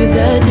 through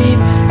the deep,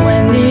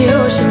 when the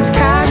ocean's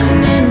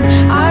crashing in,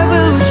 I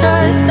will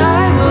trust,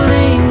 I will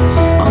lean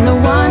on the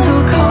one who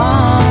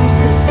calms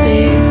the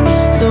sea.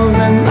 So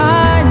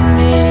remind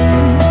me,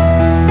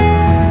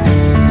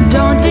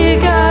 don't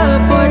dig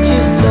up what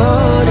you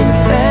sowed in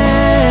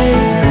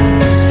faith.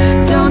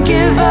 Don't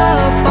give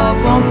up what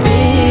won't be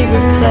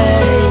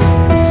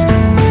replaced.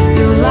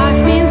 Your life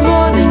means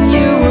more than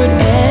you would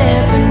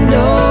ever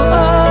know.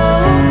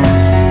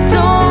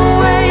 Don't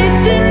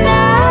waste it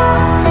now.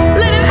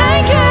 Let him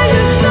anchor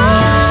your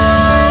soul.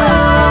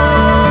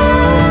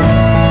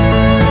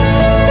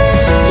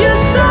 Your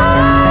soul.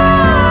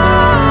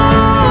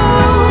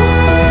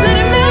 Let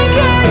him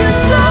anchor your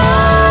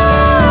soul.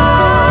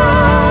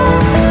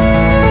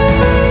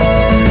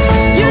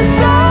 Your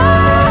soul.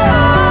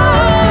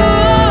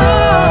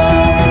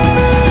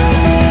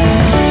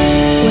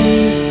 When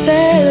the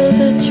sails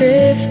are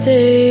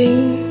drifting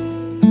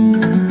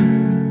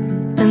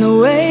and the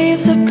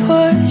waves are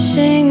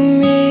pushing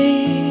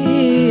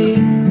me,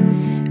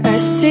 I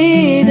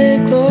see the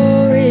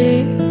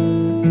glory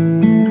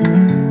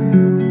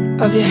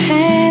of your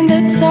hand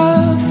that's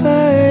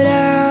offered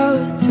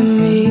out to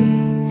me.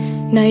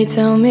 Now you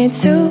tell me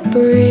to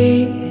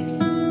breathe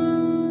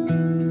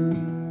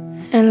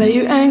and let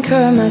you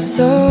anchor my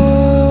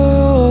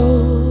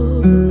soul.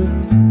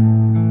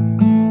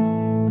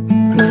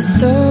 My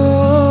soul.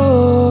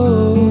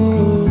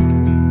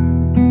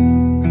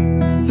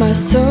 My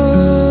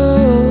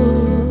soul.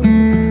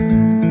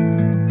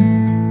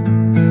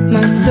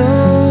 My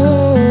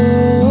soul.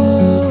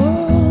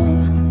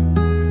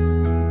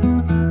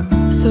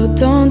 So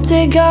don't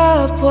dig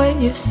up what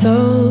you've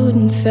sowed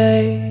in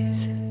faith.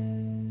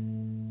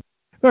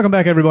 Welcome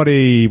back,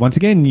 everybody. Once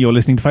again, you're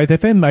listening to Faith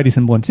FM,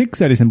 87.6,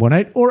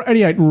 87.8, or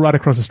 88 right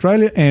across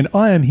Australia. And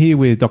I am here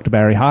with Dr.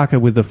 Barry Harker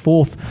with the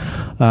fourth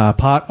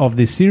part of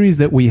this series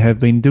that we have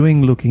been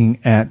doing, looking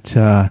at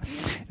the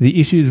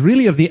issues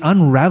really of the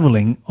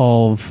unraveling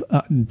of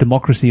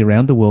democracy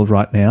around the world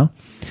right now,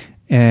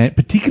 and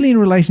particularly in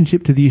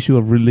relationship to the issue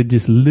of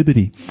religious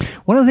liberty.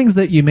 One of the things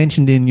that you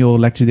mentioned in your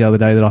lecture the other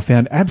day that I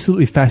found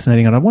absolutely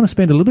fascinating, and I want to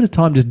spend a little bit of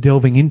time just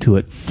delving into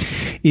it,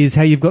 is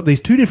how you've got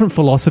these two different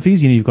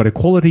philosophies. You know, you've got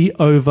equality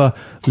over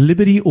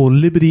liberty or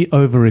liberty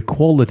over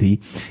equality,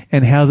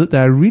 and how that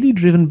they're really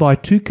driven by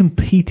two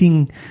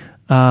competing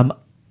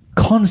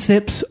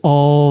concepts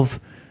of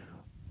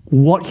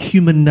what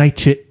human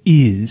nature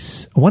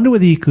is. I wonder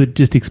whether you could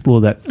just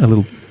explore that a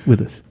little with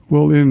us.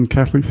 Well, in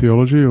Catholic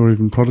theology or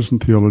even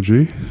Protestant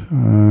theology,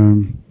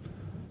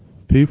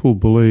 people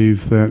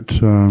believe that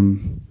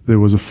there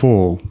was a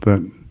fall, that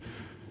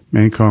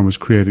mankind was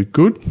created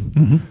good,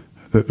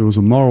 that there was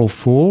a moral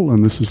fall,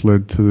 and this has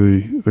led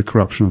to the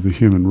corruption of the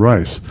human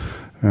race,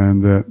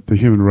 and that the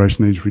human race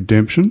needs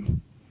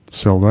redemption,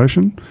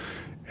 salvation,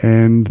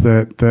 and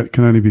that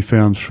can only be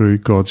found through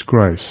God's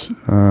grace.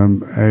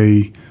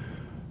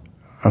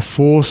 A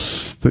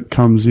force that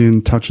comes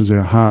in, touches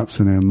our hearts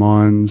and our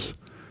minds,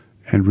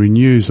 and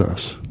renews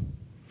us.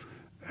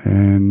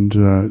 And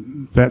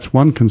that's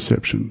one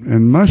conception.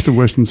 And most of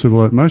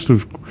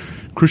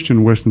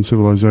Christian Western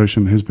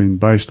civilization has been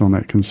based on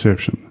that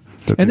conception.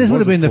 And this would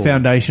have been the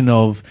foundation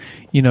of,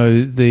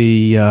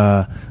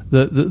 the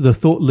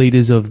thought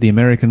leaders of the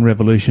American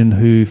Revolution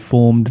who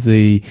formed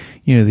the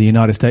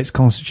United States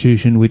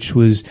Constitution, which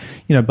was,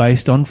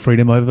 based on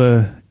freedom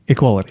over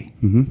equality.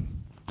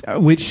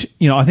 Mm-hmm. Which,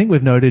 I think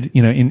we've noted,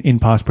 in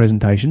past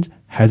presentations,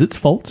 has its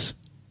faults.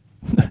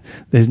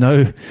 There's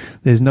no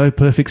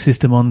perfect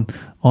system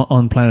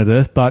on planet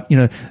Earth, but,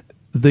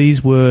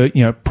 these were,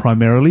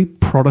 primarily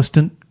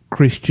Protestant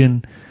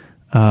Christian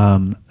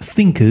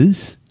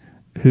thinkers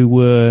who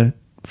were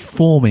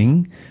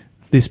forming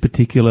this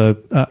particular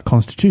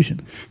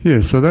constitution.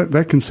 Yeah, so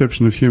that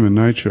conception of human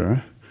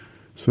nature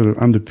sort of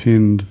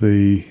underpinned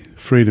the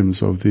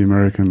freedoms of the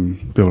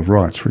American Bill of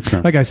Rights, for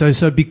example. Okay,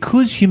 so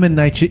because human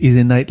nature is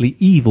innately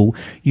evil,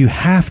 you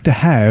have to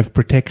have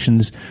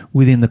protections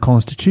within the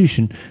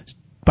Constitution,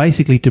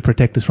 basically to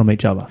protect us from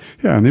each other.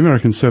 Yeah, and the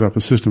Americans set up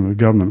a system of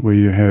government where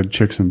you had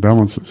checks and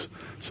balances.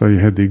 So you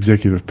had the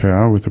executive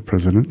power with the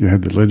president, you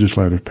had the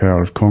legislative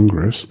power of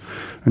Congress,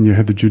 and you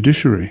had the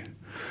judiciary.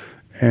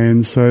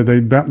 And so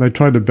they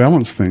tried to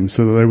balance things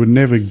so that they would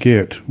never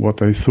get what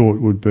they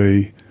thought would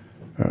be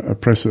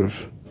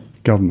oppressive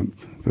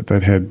government that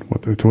they'd had,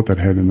 what they thought they'd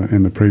had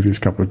in the previous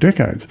couple of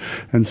decades.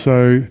 And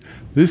so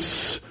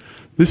this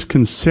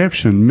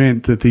conception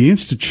meant that the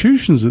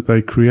institutions that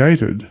they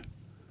created,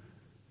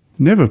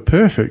 never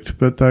perfect,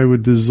 but they were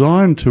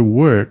designed to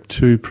work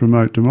to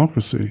promote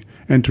democracy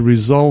and to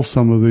resolve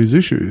some of these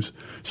issues.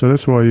 So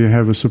that's why you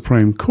have a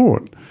Supreme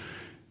Court.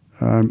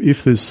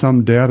 If there's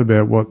some doubt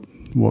about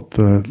what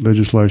the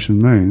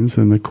legislation means,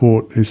 then the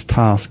court is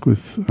tasked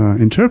with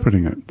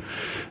interpreting it.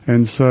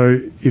 And so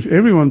if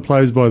everyone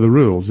plays by the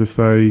rules, if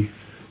they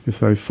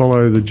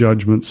follow the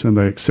judgments and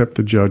they accept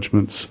the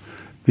judgments,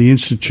 the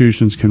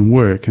institutions can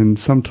work, and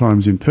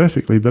sometimes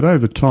imperfectly, but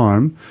over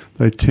time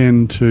they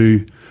tend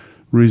to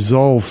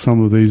resolve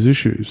some of these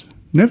issues.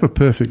 Never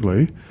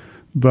perfectly,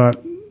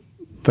 but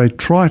they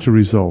try to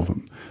resolve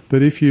them.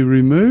 But if you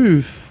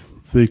remove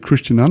the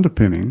Christian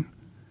underpinning,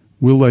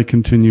 will they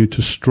continue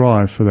to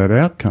strive for that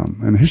outcome?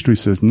 And history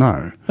says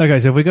no. Okay,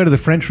 so if we go to the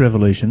French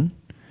Revolution,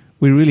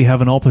 we really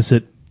have an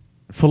opposite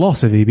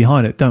philosophy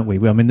behind it, don't we?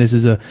 I mean,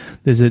 there's a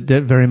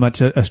very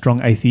much a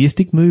strong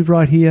atheistic move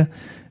right here.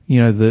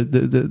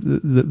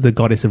 The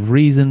goddess of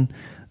reason,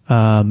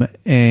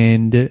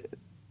 and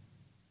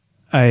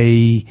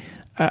a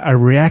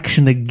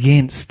reaction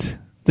against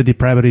the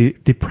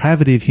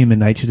depravity of human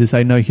nature to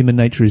say no, human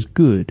nature is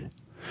good.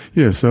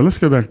 Yeah, so let's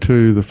go back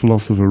to the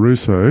philosopher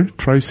Rousseau,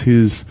 trace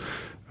his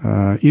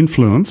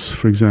influence,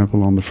 for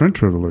example, on the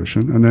French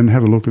Revolution, and then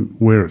have a look at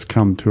where it's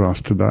come to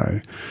us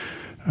today.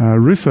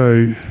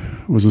 Rousseau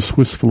was a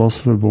Swiss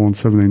philosopher born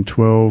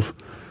 1712.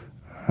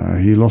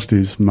 He lost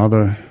his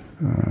mother.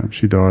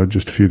 She died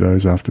just a few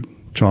days after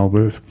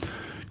childbirth.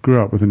 Grew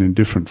up with an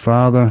indifferent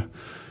father,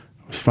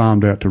 was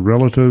farmed out to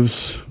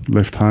relatives,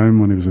 left home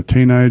when he was a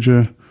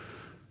teenager.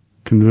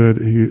 He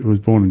was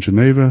born in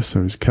Geneva,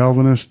 so he's a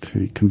Calvinist.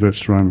 He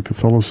converts to Roman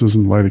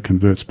Catholicism, later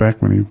converts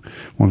back when he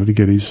wanted to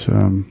get his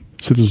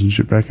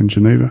citizenship back in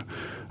Geneva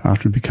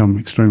after he'd become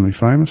extremely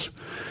famous.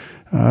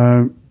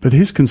 But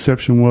his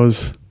conception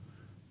was,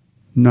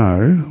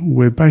 no,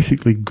 we're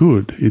basically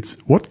good. It's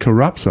what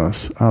corrupts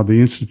us are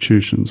the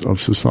institutions of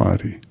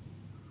society.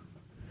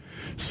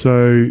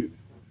 So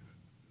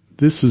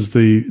this is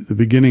the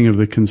beginning of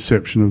the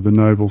conception of the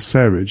noble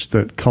savage,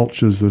 that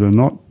cultures that are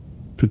not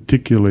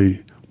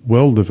particularly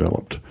well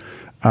developed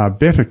are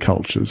better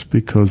cultures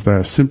because they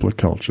are simpler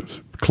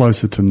cultures,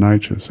 closer to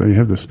nature. So you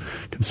have this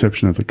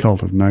conception of the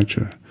cult of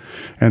nature,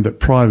 and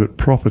that private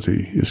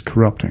property is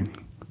corrupting.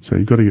 So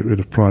you've got to get rid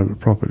of private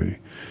property.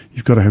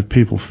 You've got to have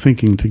people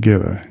thinking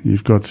together.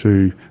 You've got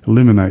to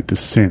eliminate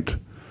dissent.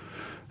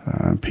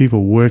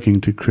 People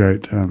working to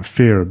create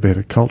fairer,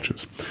 better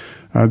cultures.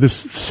 This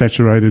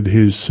saturated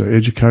his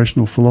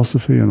educational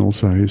philosophy and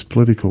also his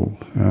political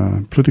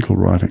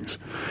writings.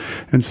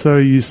 And so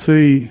you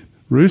see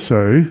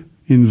Rousseau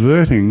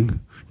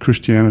inverting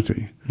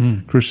Christianity.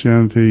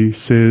 Christianity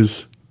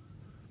says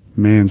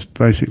man's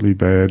basically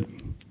bad,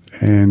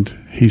 and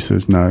he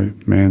says no,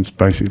 man's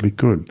basically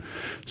good.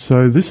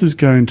 So this is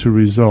going to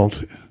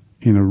result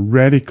in a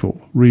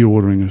radical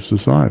reordering of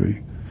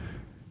society.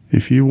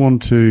 If you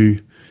want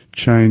to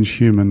change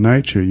human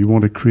nature, you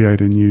want to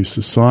create a new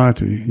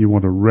society, you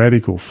want a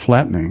radical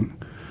flattening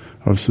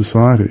of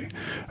society.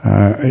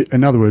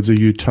 In other words, a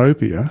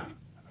utopia,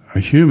 a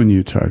human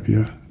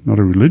utopia, not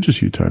a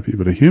religious utopia,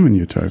 but a human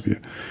utopia,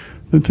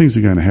 then things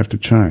are going to have to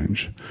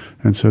change.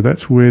 And so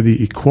that's where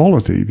the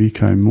equality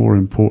became more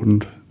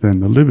important than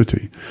the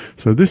liberty.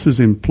 So this is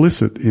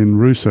implicit in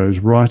Rousseau's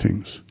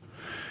writings.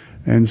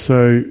 And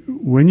so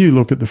when you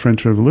look at the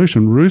French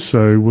Revolution,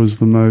 Rousseau was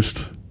the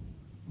most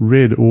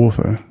read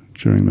author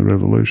during the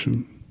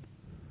Revolution.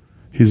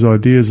 His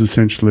ideas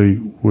essentially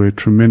were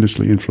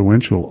tremendously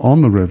influential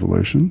on the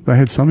Revolution. They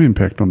had some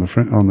impact on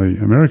the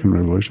American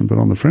Revolution, but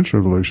on the French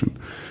Revolution,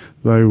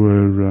 they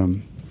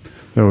were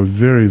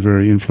very,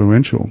 very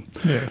influential.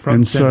 Yeah,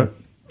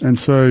 and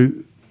so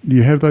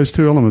you have those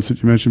two elements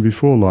that you mentioned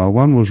before, Lyle.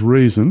 One was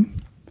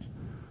reason,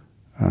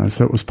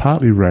 so it was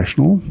partly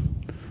rational,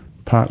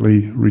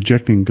 partly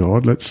rejecting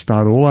God. Let's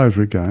start all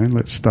over again.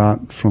 Let's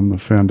start from the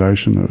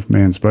foundation of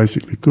man's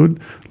basically good.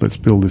 Let's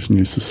build this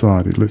new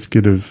society. Let's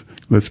get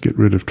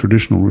rid of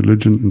traditional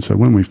religion. And so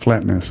when we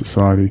flatten our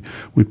society,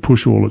 we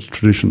push all its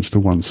traditions to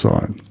one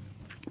side.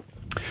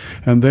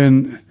 And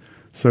then,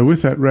 so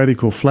with that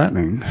radical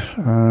flattening,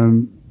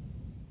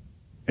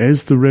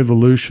 as the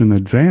revolution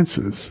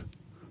advances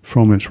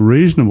from its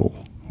reasonable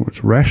or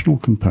its rational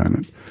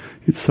component,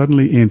 it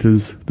suddenly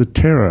enters the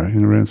terror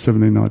in around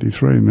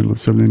 1793, middle of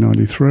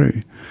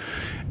 1793.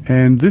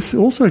 And this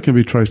also can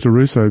be traced to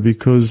Rousseau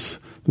because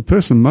the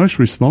person most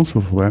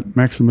responsible for that,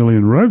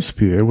 Maximilien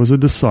Robespierre, was a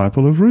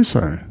disciple of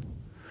Rousseau.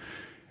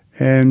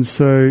 And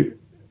so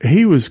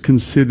he was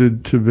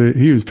considered to be,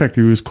 he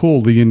was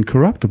called the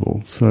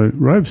incorruptible. So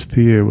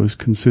Robespierre was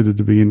considered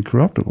to be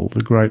incorruptible,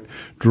 the great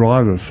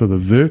driver for the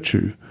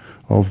virtue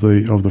of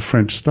the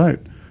French state.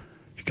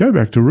 If you go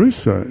back to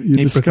Rousseau, you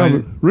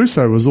discover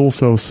Rousseau was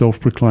also a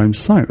self-proclaimed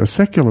saint, a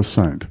secular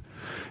saint.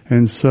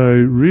 And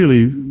so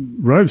really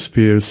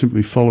Robespierre is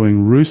simply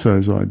following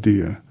Rousseau's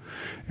idea.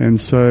 And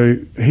so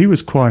he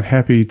was quite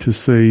happy to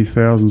see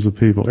thousands of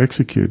people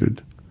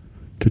executed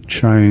to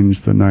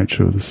change the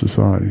nature of the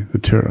society, the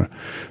terror.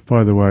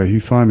 By the way, he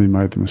finally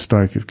made the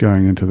mistake of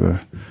going into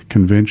the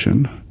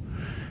convention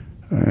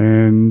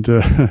and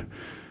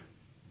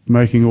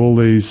making all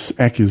these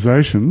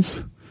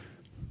accusations.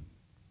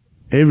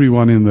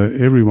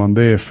 Everyone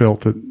there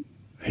felt that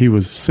he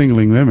was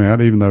singling them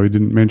out, even though he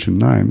didn't mention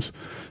names.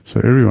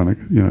 So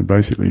everyone,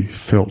 basically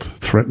felt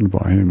threatened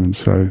by him, and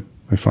so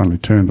they finally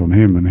turned on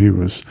him, and he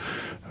was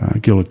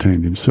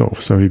guillotined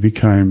himself. So he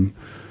became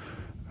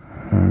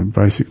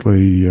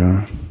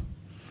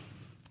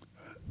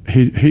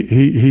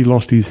he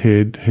lost his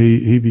head.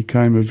 He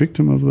became a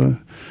victim of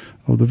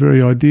the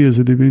very ideas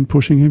that he'd been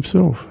pushing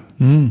himself.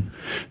 Mm.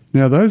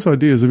 Now those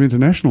ideas have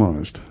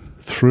internationalized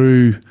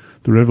through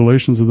the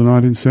revolutions of the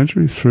 19th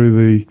century, through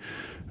the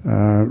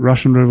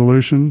Russian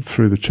Revolution,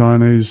 through the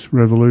Chinese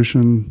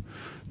Revolution,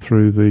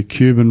 through the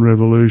Cuban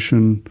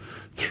Revolution,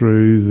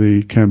 through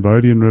the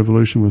Cambodian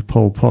Revolution with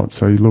Pol Pot.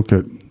 So you look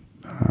at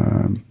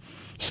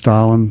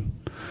Stalin,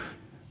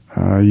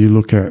 you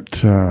look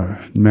at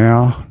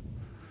Mao,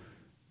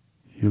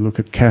 you look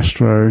at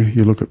Castro,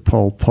 you look at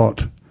Pol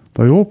Pot.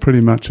 They all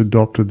pretty much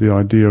adopted the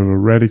idea of a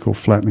radical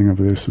flattening of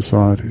their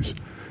societies.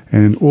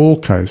 And in all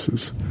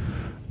cases,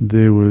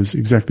 there was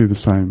exactly the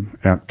same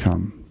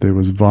outcome. There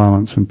was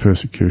violence and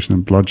persecution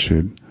and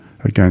bloodshed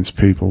against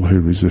people who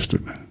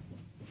resisted.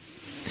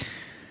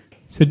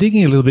 So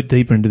digging a little bit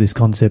deeper into this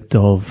concept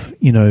of,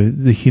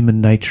 the human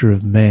nature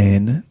of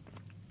man,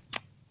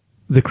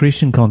 the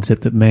Christian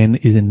concept that man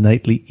is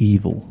innately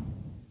evil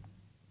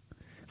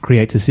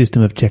creates a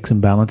system of checks and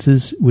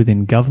balances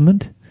within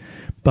government,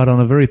 but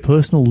on a very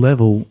personal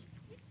level,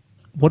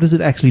 what does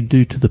it actually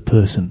do to the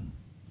person?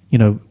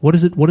 What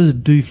does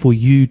it do for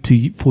you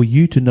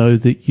to know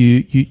that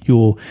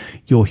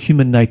your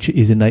human nature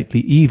is innately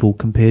evil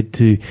compared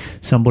to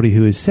somebody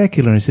who is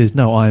secular and says,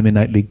 no, I am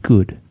innately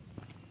good?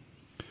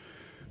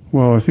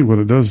 Well, I think what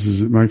it does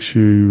is it makes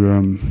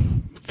you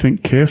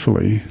think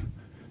carefully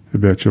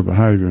about your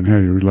behaviour and how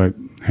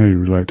you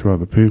relate to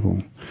other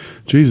people.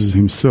 Jesus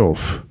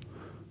himself,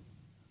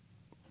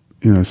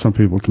 some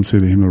people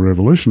consider him a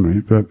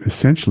revolutionary, but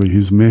essentially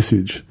his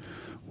message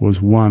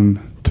was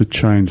one to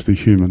change the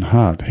human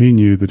heart. He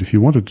knew that if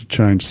you wanted to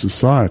change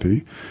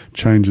society,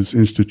 change its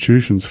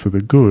institutions for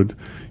the good,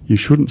 you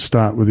shouldn't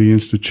start with the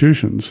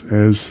institutions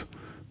as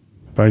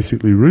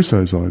basically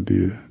Rousseau's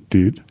idea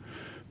did,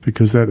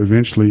 because that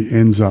eventually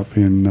ends up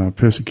in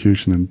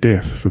persecution and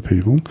death for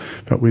people.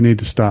 But we need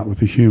to start with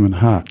the human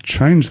heart,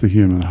 change the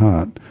human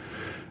heart.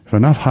 If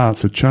enough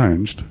hearts are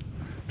changed,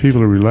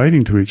 people are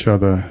relating to each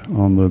other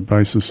on the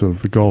basis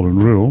of the golden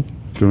rule,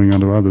 doing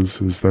unto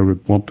others as they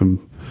would want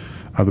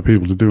other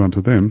people to do unto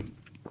them,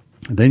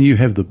 then you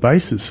have the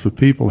basis for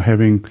people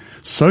having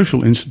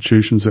social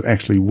institutions that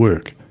actually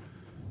work.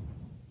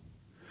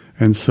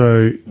 And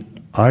so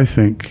I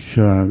think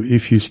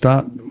if you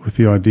start with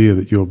the idea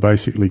that you're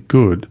basically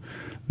good,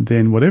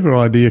 then whatever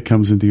idea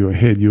comes into your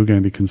head you're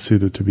going to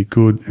consider to be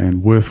good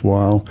and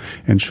worthwhile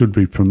and should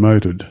be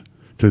promoted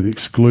to the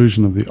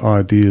exclusion of the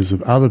ideas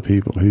of other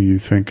people who you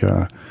think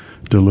are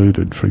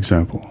deluded, for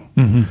example.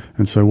 Mm-hmm.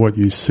 And so what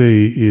you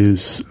see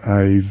is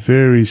a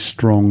very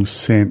strong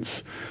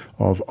sense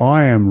of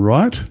I am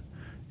right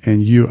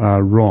and you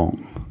are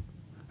wrong.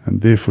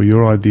 And therefore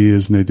your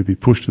ideas need to be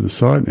pushed to the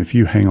side. And if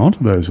you hang on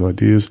to those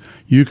ideas,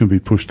 you can be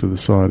pushed to the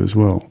side as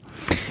well.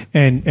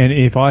 And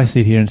if I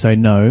sit here and say,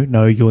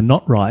 no, you're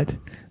not right,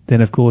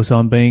 then of course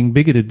I'm being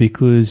bigoted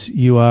because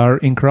you are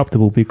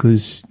incorruptible,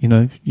 because,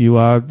 you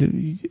are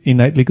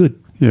innately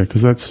good. Yeah,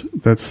 because that's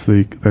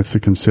the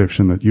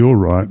conception that you're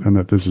right and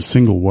that there's a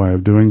single way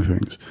of doing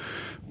things.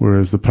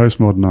 Whereas the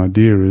postmodern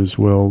idea is,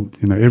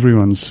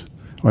 everyone's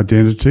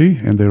identity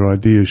and their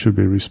ideas should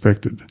be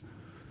respected.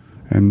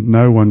 And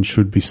no one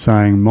should be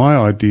saying my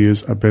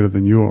ideas are better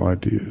than your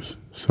ideas.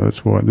 So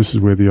that's why this is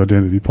where the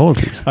identity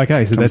politics.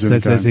 Okay, so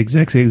that's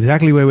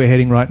exactly where we're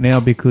heading right now,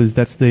 because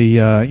that's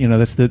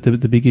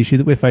the big issue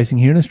that we're facing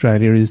here in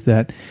Australia, is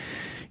that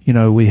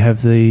we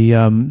have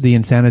the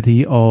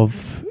insanity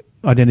of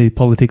identity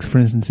politics, for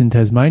instance, in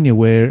Tasmania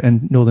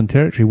and Northern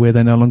Territory, where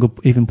they no longer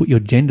even put your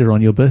gender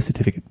on your birth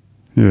certificate.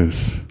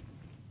 Yes.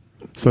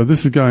 So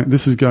this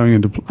is going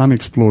into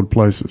unexplored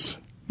places.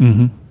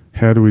 Mm-hmm.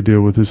 How do we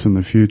deal with this in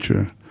the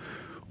future?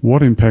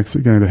 What impact's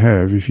it going to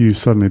have if you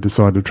suddenly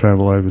decide to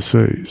travel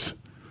overseas?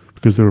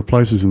 Because there are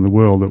places in the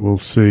world that will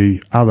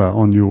see other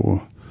on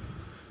your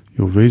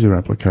visa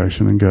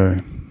application and go,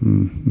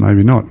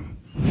 maybe not.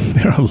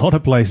 There are a lot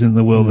of places in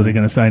the world that are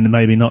going to say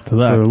maybe not to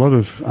that. So a lot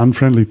of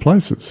unfriendly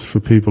places for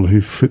people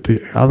who fit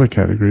the other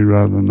category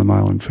rather than the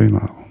male and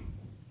female.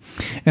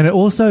 And it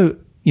also,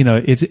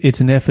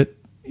 it's an effort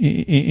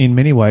in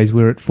many ways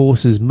where it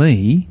forces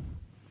me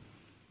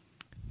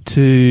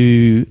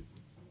to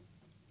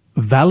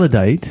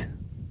validate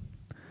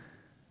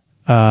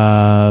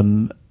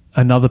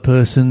another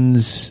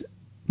person's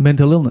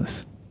mental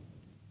illness.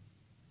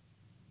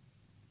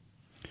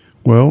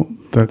 Well,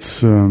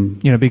 that's...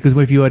 because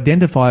if you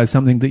identify as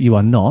something that you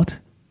are not,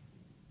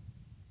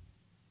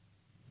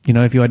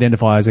 if you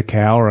identify as a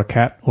cow or a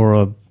cat or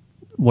a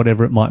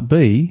whatever it might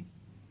be,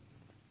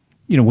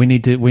 we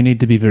need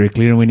to be very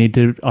clear, and we need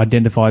to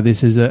identify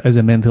this as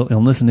a mental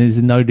illness, and it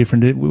is no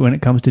different when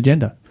it comes to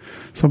gender.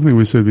 Something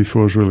we said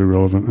before is really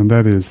relevant, and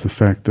that is the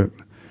fact that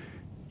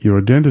your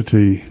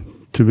identity,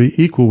 to be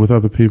equal with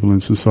other people in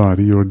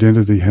society, your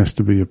identity has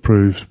to be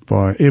approved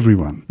by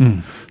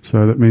everyone.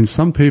 So that means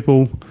some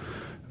people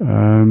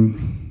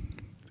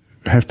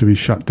have to be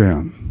shut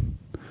down.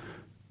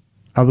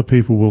 Other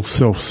people will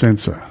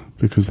self-censor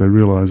because they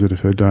realise that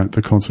if they don't,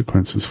 the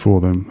consequences for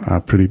them are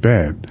pretty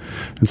bad.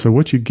 And so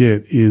what you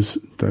get is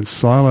those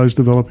silos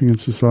developing in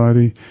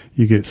society.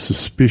 You get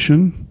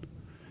suspicion,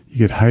 you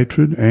get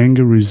hatred,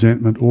 anger,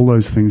 resentment, all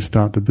those things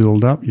start to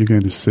build up. You're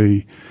going to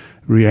see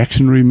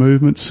reactionary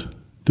movements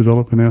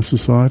develop in our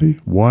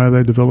society. Why are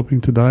they developing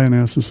today in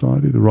our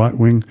society? The right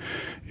wing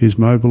is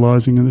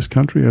mobilising in this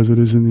country, as it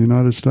is in the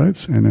United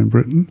States and in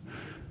Britain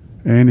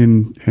and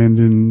in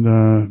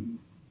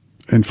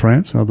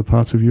France, other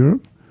parts of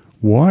Europe.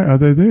 Why are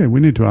they there? We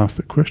need to ask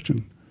that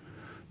question.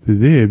 They're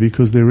there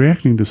because they're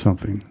reacting to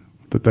something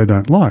that they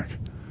don't like.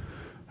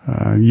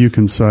 You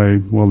can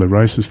say, well, they're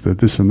racist, they're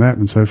this and that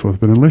and so forth,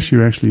 but unless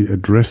you actually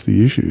address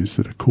the issues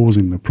that are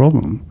causing the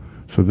problem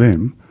for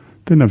them,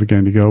 they're never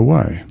going to go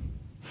away.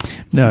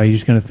 No, you're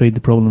just going to feed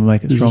the problem and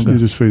make it stronger. You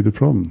just feed the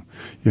problem.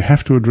 You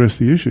have to address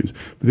the issues.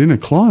 But in a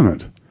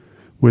climate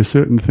where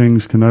certain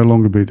things can no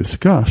longer be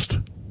discussed,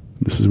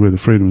 this is where the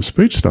freedom of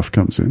speech stuff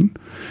comes in,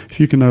 if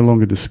you can no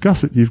longer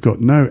discuss it, you've got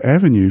no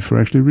avenue for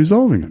actually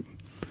resolving it.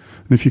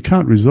 And if you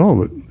can't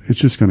resolve it, it's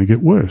just going to get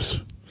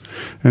worse.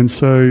 And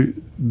so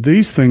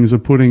these things are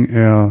putting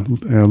our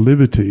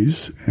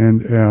liberties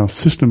and our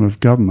system of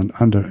government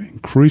under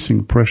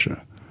increasing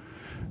pressure.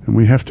 And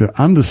we have to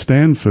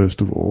understand,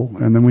 first of all,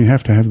 and then we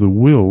have to have the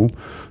will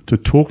to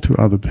talk to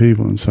other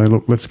people and say,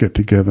 look, let's get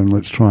together and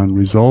let's try and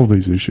resolve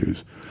these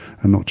issues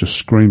and not just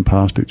scream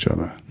past each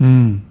other.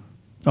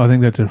 I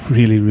think that's a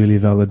really, really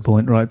valid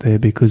point right there,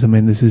 because,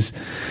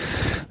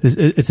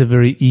 it's a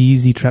very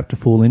easy trap to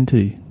fall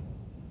into,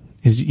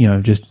 is,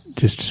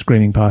 just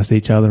screaming past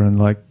each other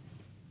and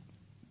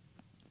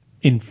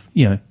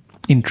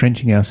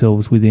entrenching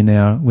ourselves within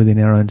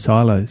our own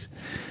silos.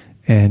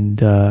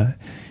 And,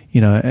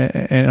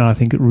 and I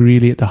think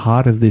really at the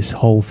heart of this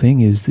whole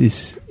thing is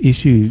this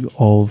issue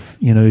of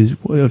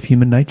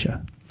human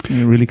nature.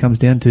 It really comes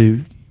down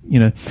to,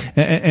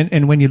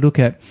 and when you look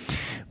at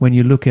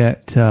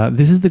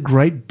this is the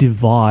great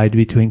divide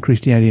between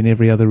Christianity and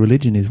every other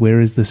religion, is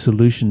where is the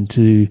solution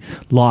to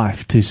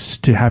life,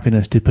 to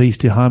happiness, to peace,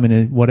 to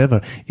harmony,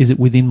 whatever? Is it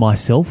within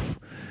myself?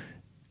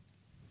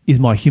 Is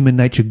my human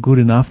nature good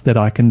enough that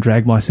I can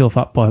drag myself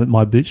up by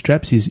my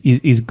bootstraps?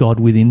 Is God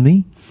within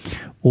me?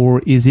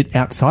 Or is it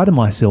outside of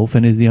myself,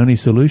 and is the only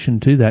solution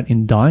to that,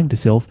 in dying to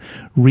self,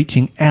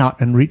 reaching out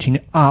and reaching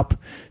up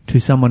to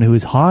someone who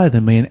is higher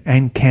than me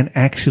and can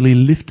actually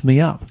lift me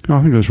up?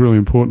 I think that's really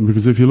important,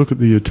 because if you look at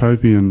the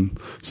utopian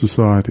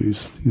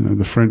societies,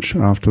 the French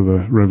after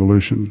the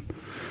revolution,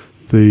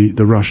 the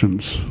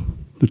Russians,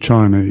 the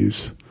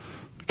Chinese,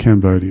 the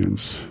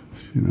Cambodians,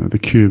 the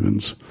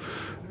Cubans,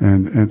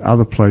 and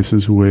other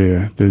places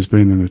where there's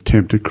been an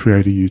attempt to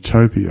create a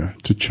utopia,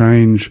 to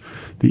change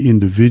the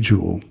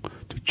individual,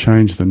 to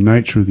change the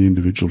nature of the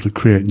individual, to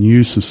create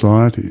new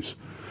societies,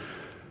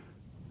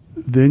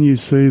 then you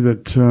see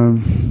that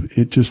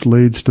it just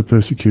leads to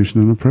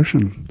persecution and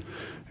oppression.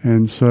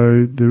 And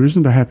so there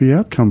isn't a happy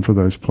outcome for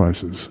those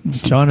places.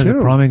 China's a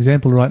prime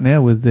example right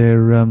now with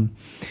their,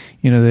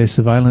 their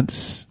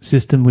surveillance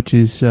system, which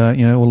is,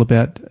 all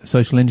about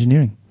social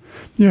engineering.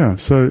 Yeah.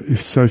 So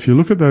if you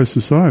look at those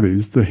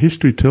societies, the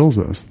history tells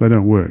us they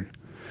don't work.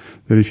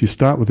 That if you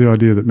start with the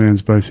idea that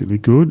man's basically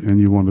good and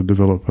you want to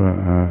develop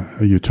a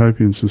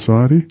utopian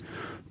society,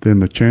 then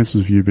the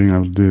chances of you being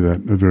able to do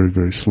that are very,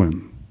 very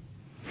slim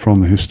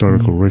from the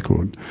historical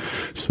record.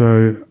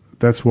 So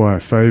that's why I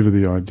favour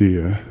the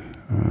idea,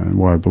 and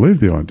why I believe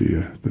the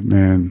idea, that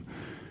man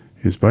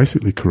is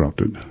basically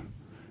corrupted,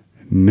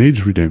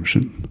 needs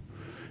redemption,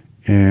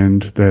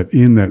 and that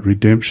in that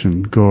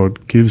redemption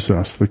God gives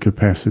us the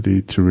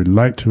capacity to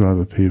relate to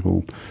other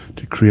people,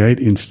 to create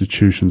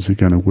institutions that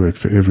are going to work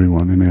for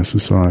everyone in our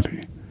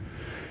society.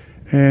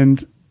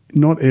 And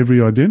not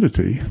every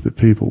identity that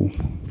people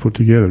put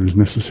together is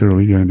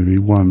necessarily going to be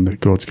one that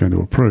God's going to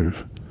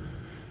approve.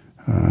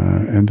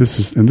 And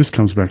this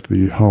comes back to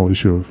the whole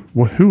issue of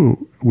who are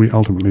we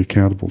ultimately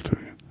accountable to?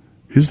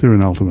 Is there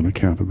an ultimate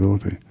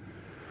accountability?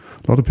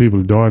 A lot of people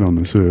who died on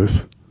this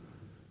earth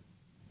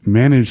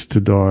managed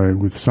to die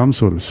with some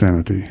sort of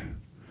sanity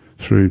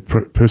through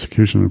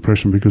persecution and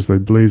oppression because they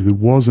believed there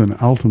was an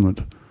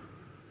ultimate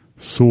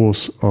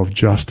source of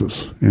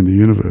justice in the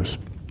universe.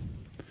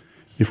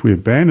 If we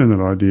abandon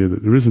that idea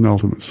that there is an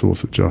ultimate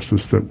source of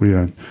justice, that we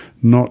are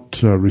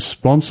not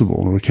responsible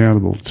or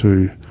accountable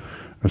to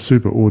a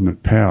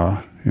superordinate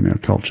power in our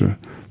culture,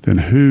 then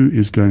who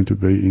is going to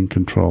be in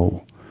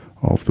control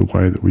of the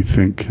way that we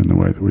think and the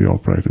way that we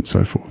operate and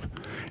so forth?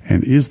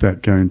 And is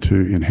that going to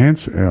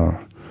enhance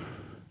our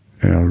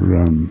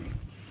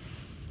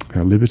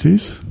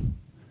liberties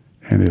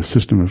and our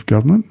system of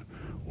government,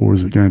 or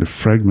is it going to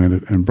fragment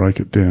it and break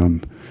it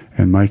down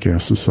and make our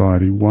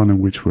society one in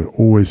which we're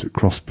always at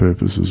cross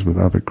purposes with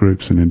other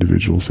groups and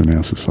individuals in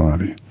our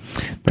society?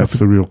 That's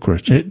the real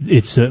question.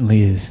 It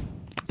certainly is.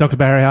 Dr.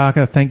 Barry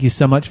Harker, thank you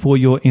so much for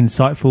your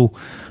insightful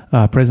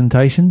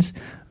presentations.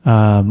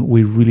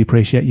 We really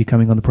appreciate you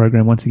coming on the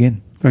program once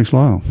again. Thanks,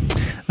 Lyle.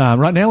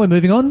 Right now we're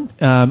moving on.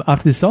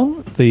 After this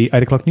song, the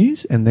 8 o'clock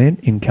news, and then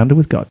Encounter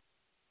with God.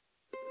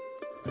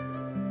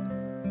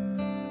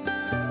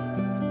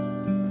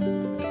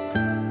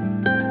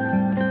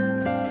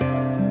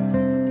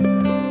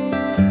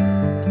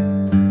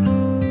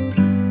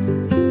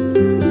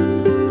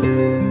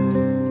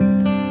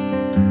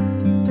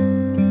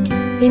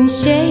 In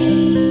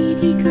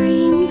shady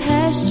green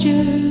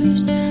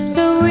pastures,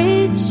 so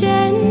rich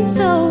and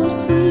so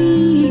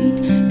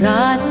sweet,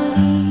 God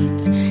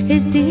leads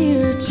his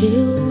dear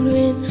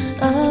children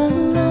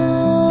along.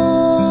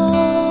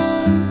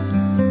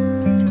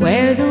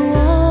 Where the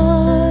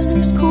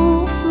water's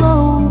cool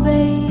flow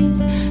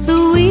bathes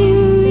the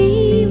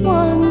weary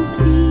one's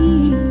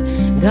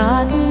feet,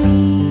 God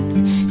leads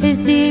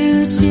his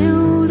dear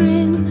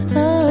children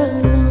along.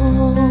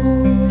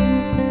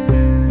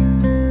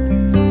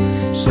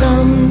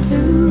 Some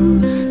through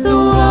the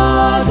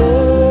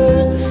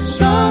waters,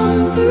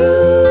 some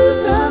through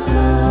the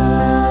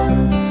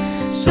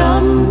flood,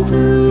 some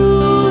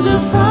through the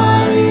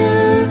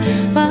fire,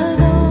 but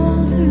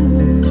all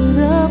through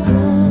the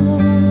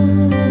blood.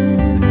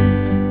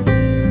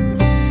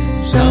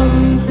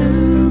 Some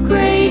through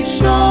great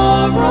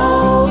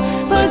sorrow,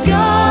 but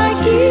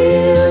God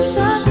gives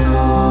us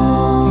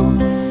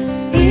song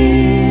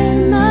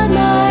in the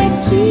night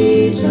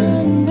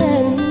season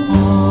and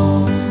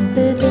all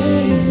the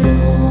day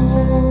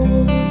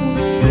long.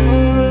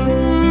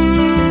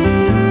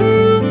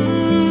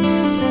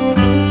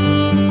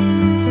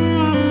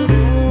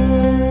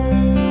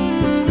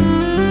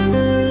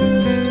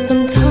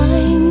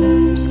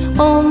 Sometimes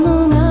on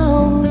the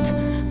mount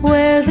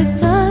where the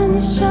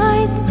sun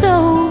shines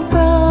so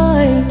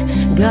bright,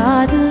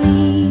 God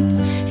leads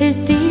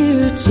his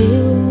dear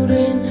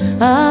children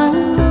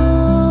along.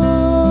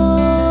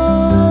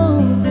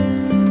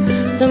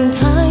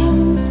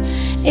 Sometimes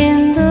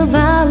in the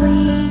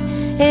valley,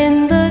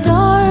 in the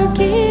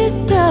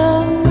darkest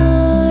of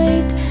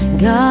night,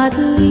 God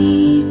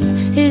leads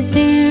his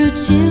dear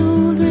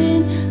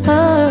children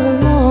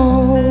along.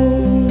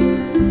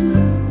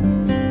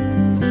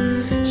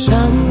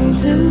 Some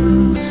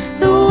through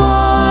the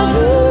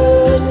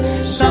waters,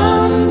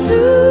 some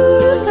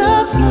through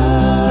the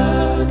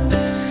flood,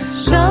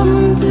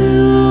 some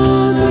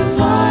through the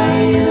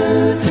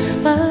fire,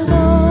 but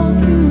all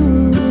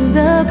through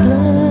the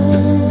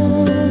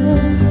blood.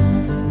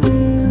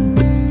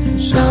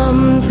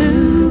 Some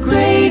through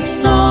great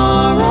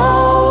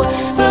sorrow,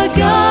 but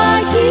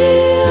God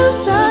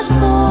gives us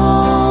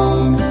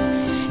song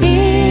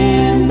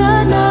in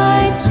the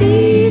night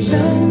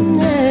season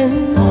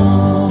and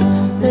all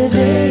the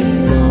day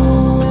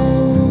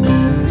long.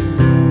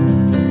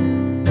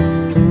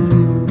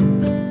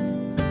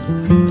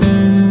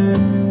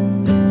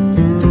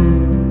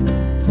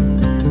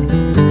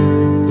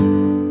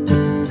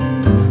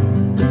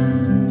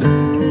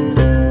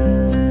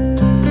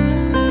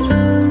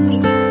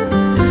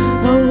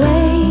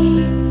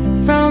 Away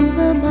from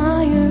the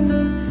mire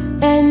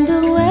and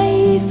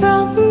away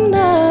from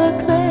the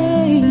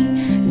clay,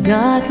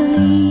 God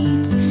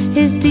leads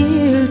his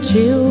dear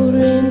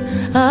children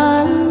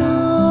alone.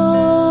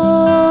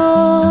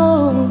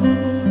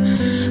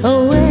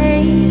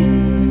 Away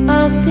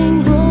up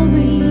in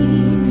glory,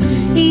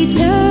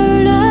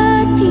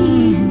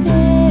 eternity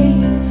stay.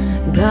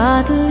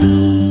 God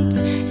leads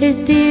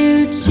his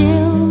dear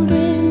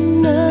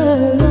children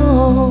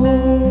alone.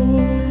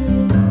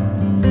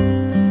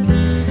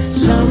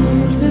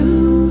 Some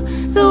through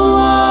the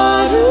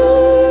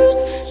waters,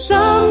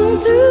 some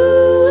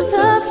through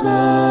the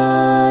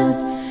flood,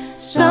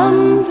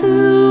 some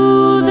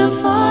through the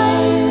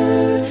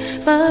fire,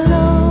 but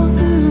all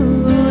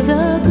through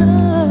the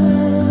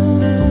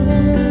blood.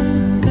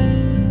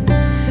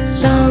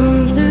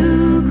 Some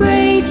through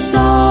great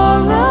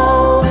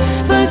sorrow,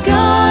 but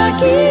God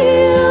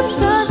gives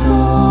the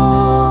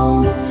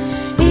song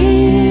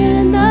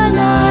in the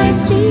night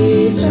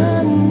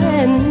season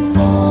and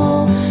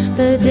all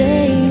the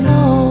day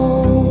long.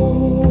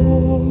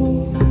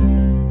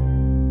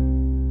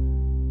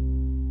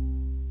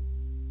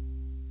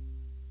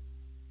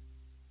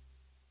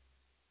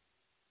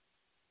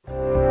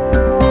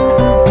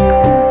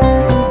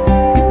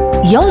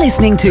 You're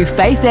listening to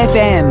Faith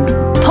FM,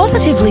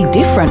 positively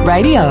different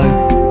radio.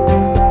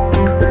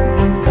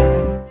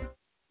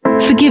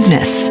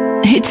 Forgiveness.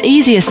 It's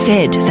easier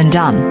said than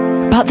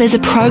done. But there's a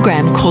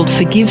program called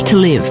Forgive to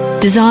Live,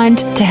 designed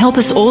to help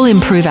us all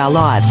improve our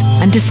lives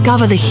and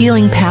discover the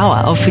healing power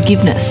of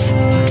forgiveness.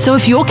 So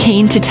if you're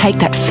keen to take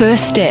that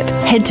first step,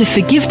 head to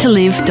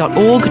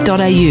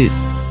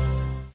forgivetolive.org.au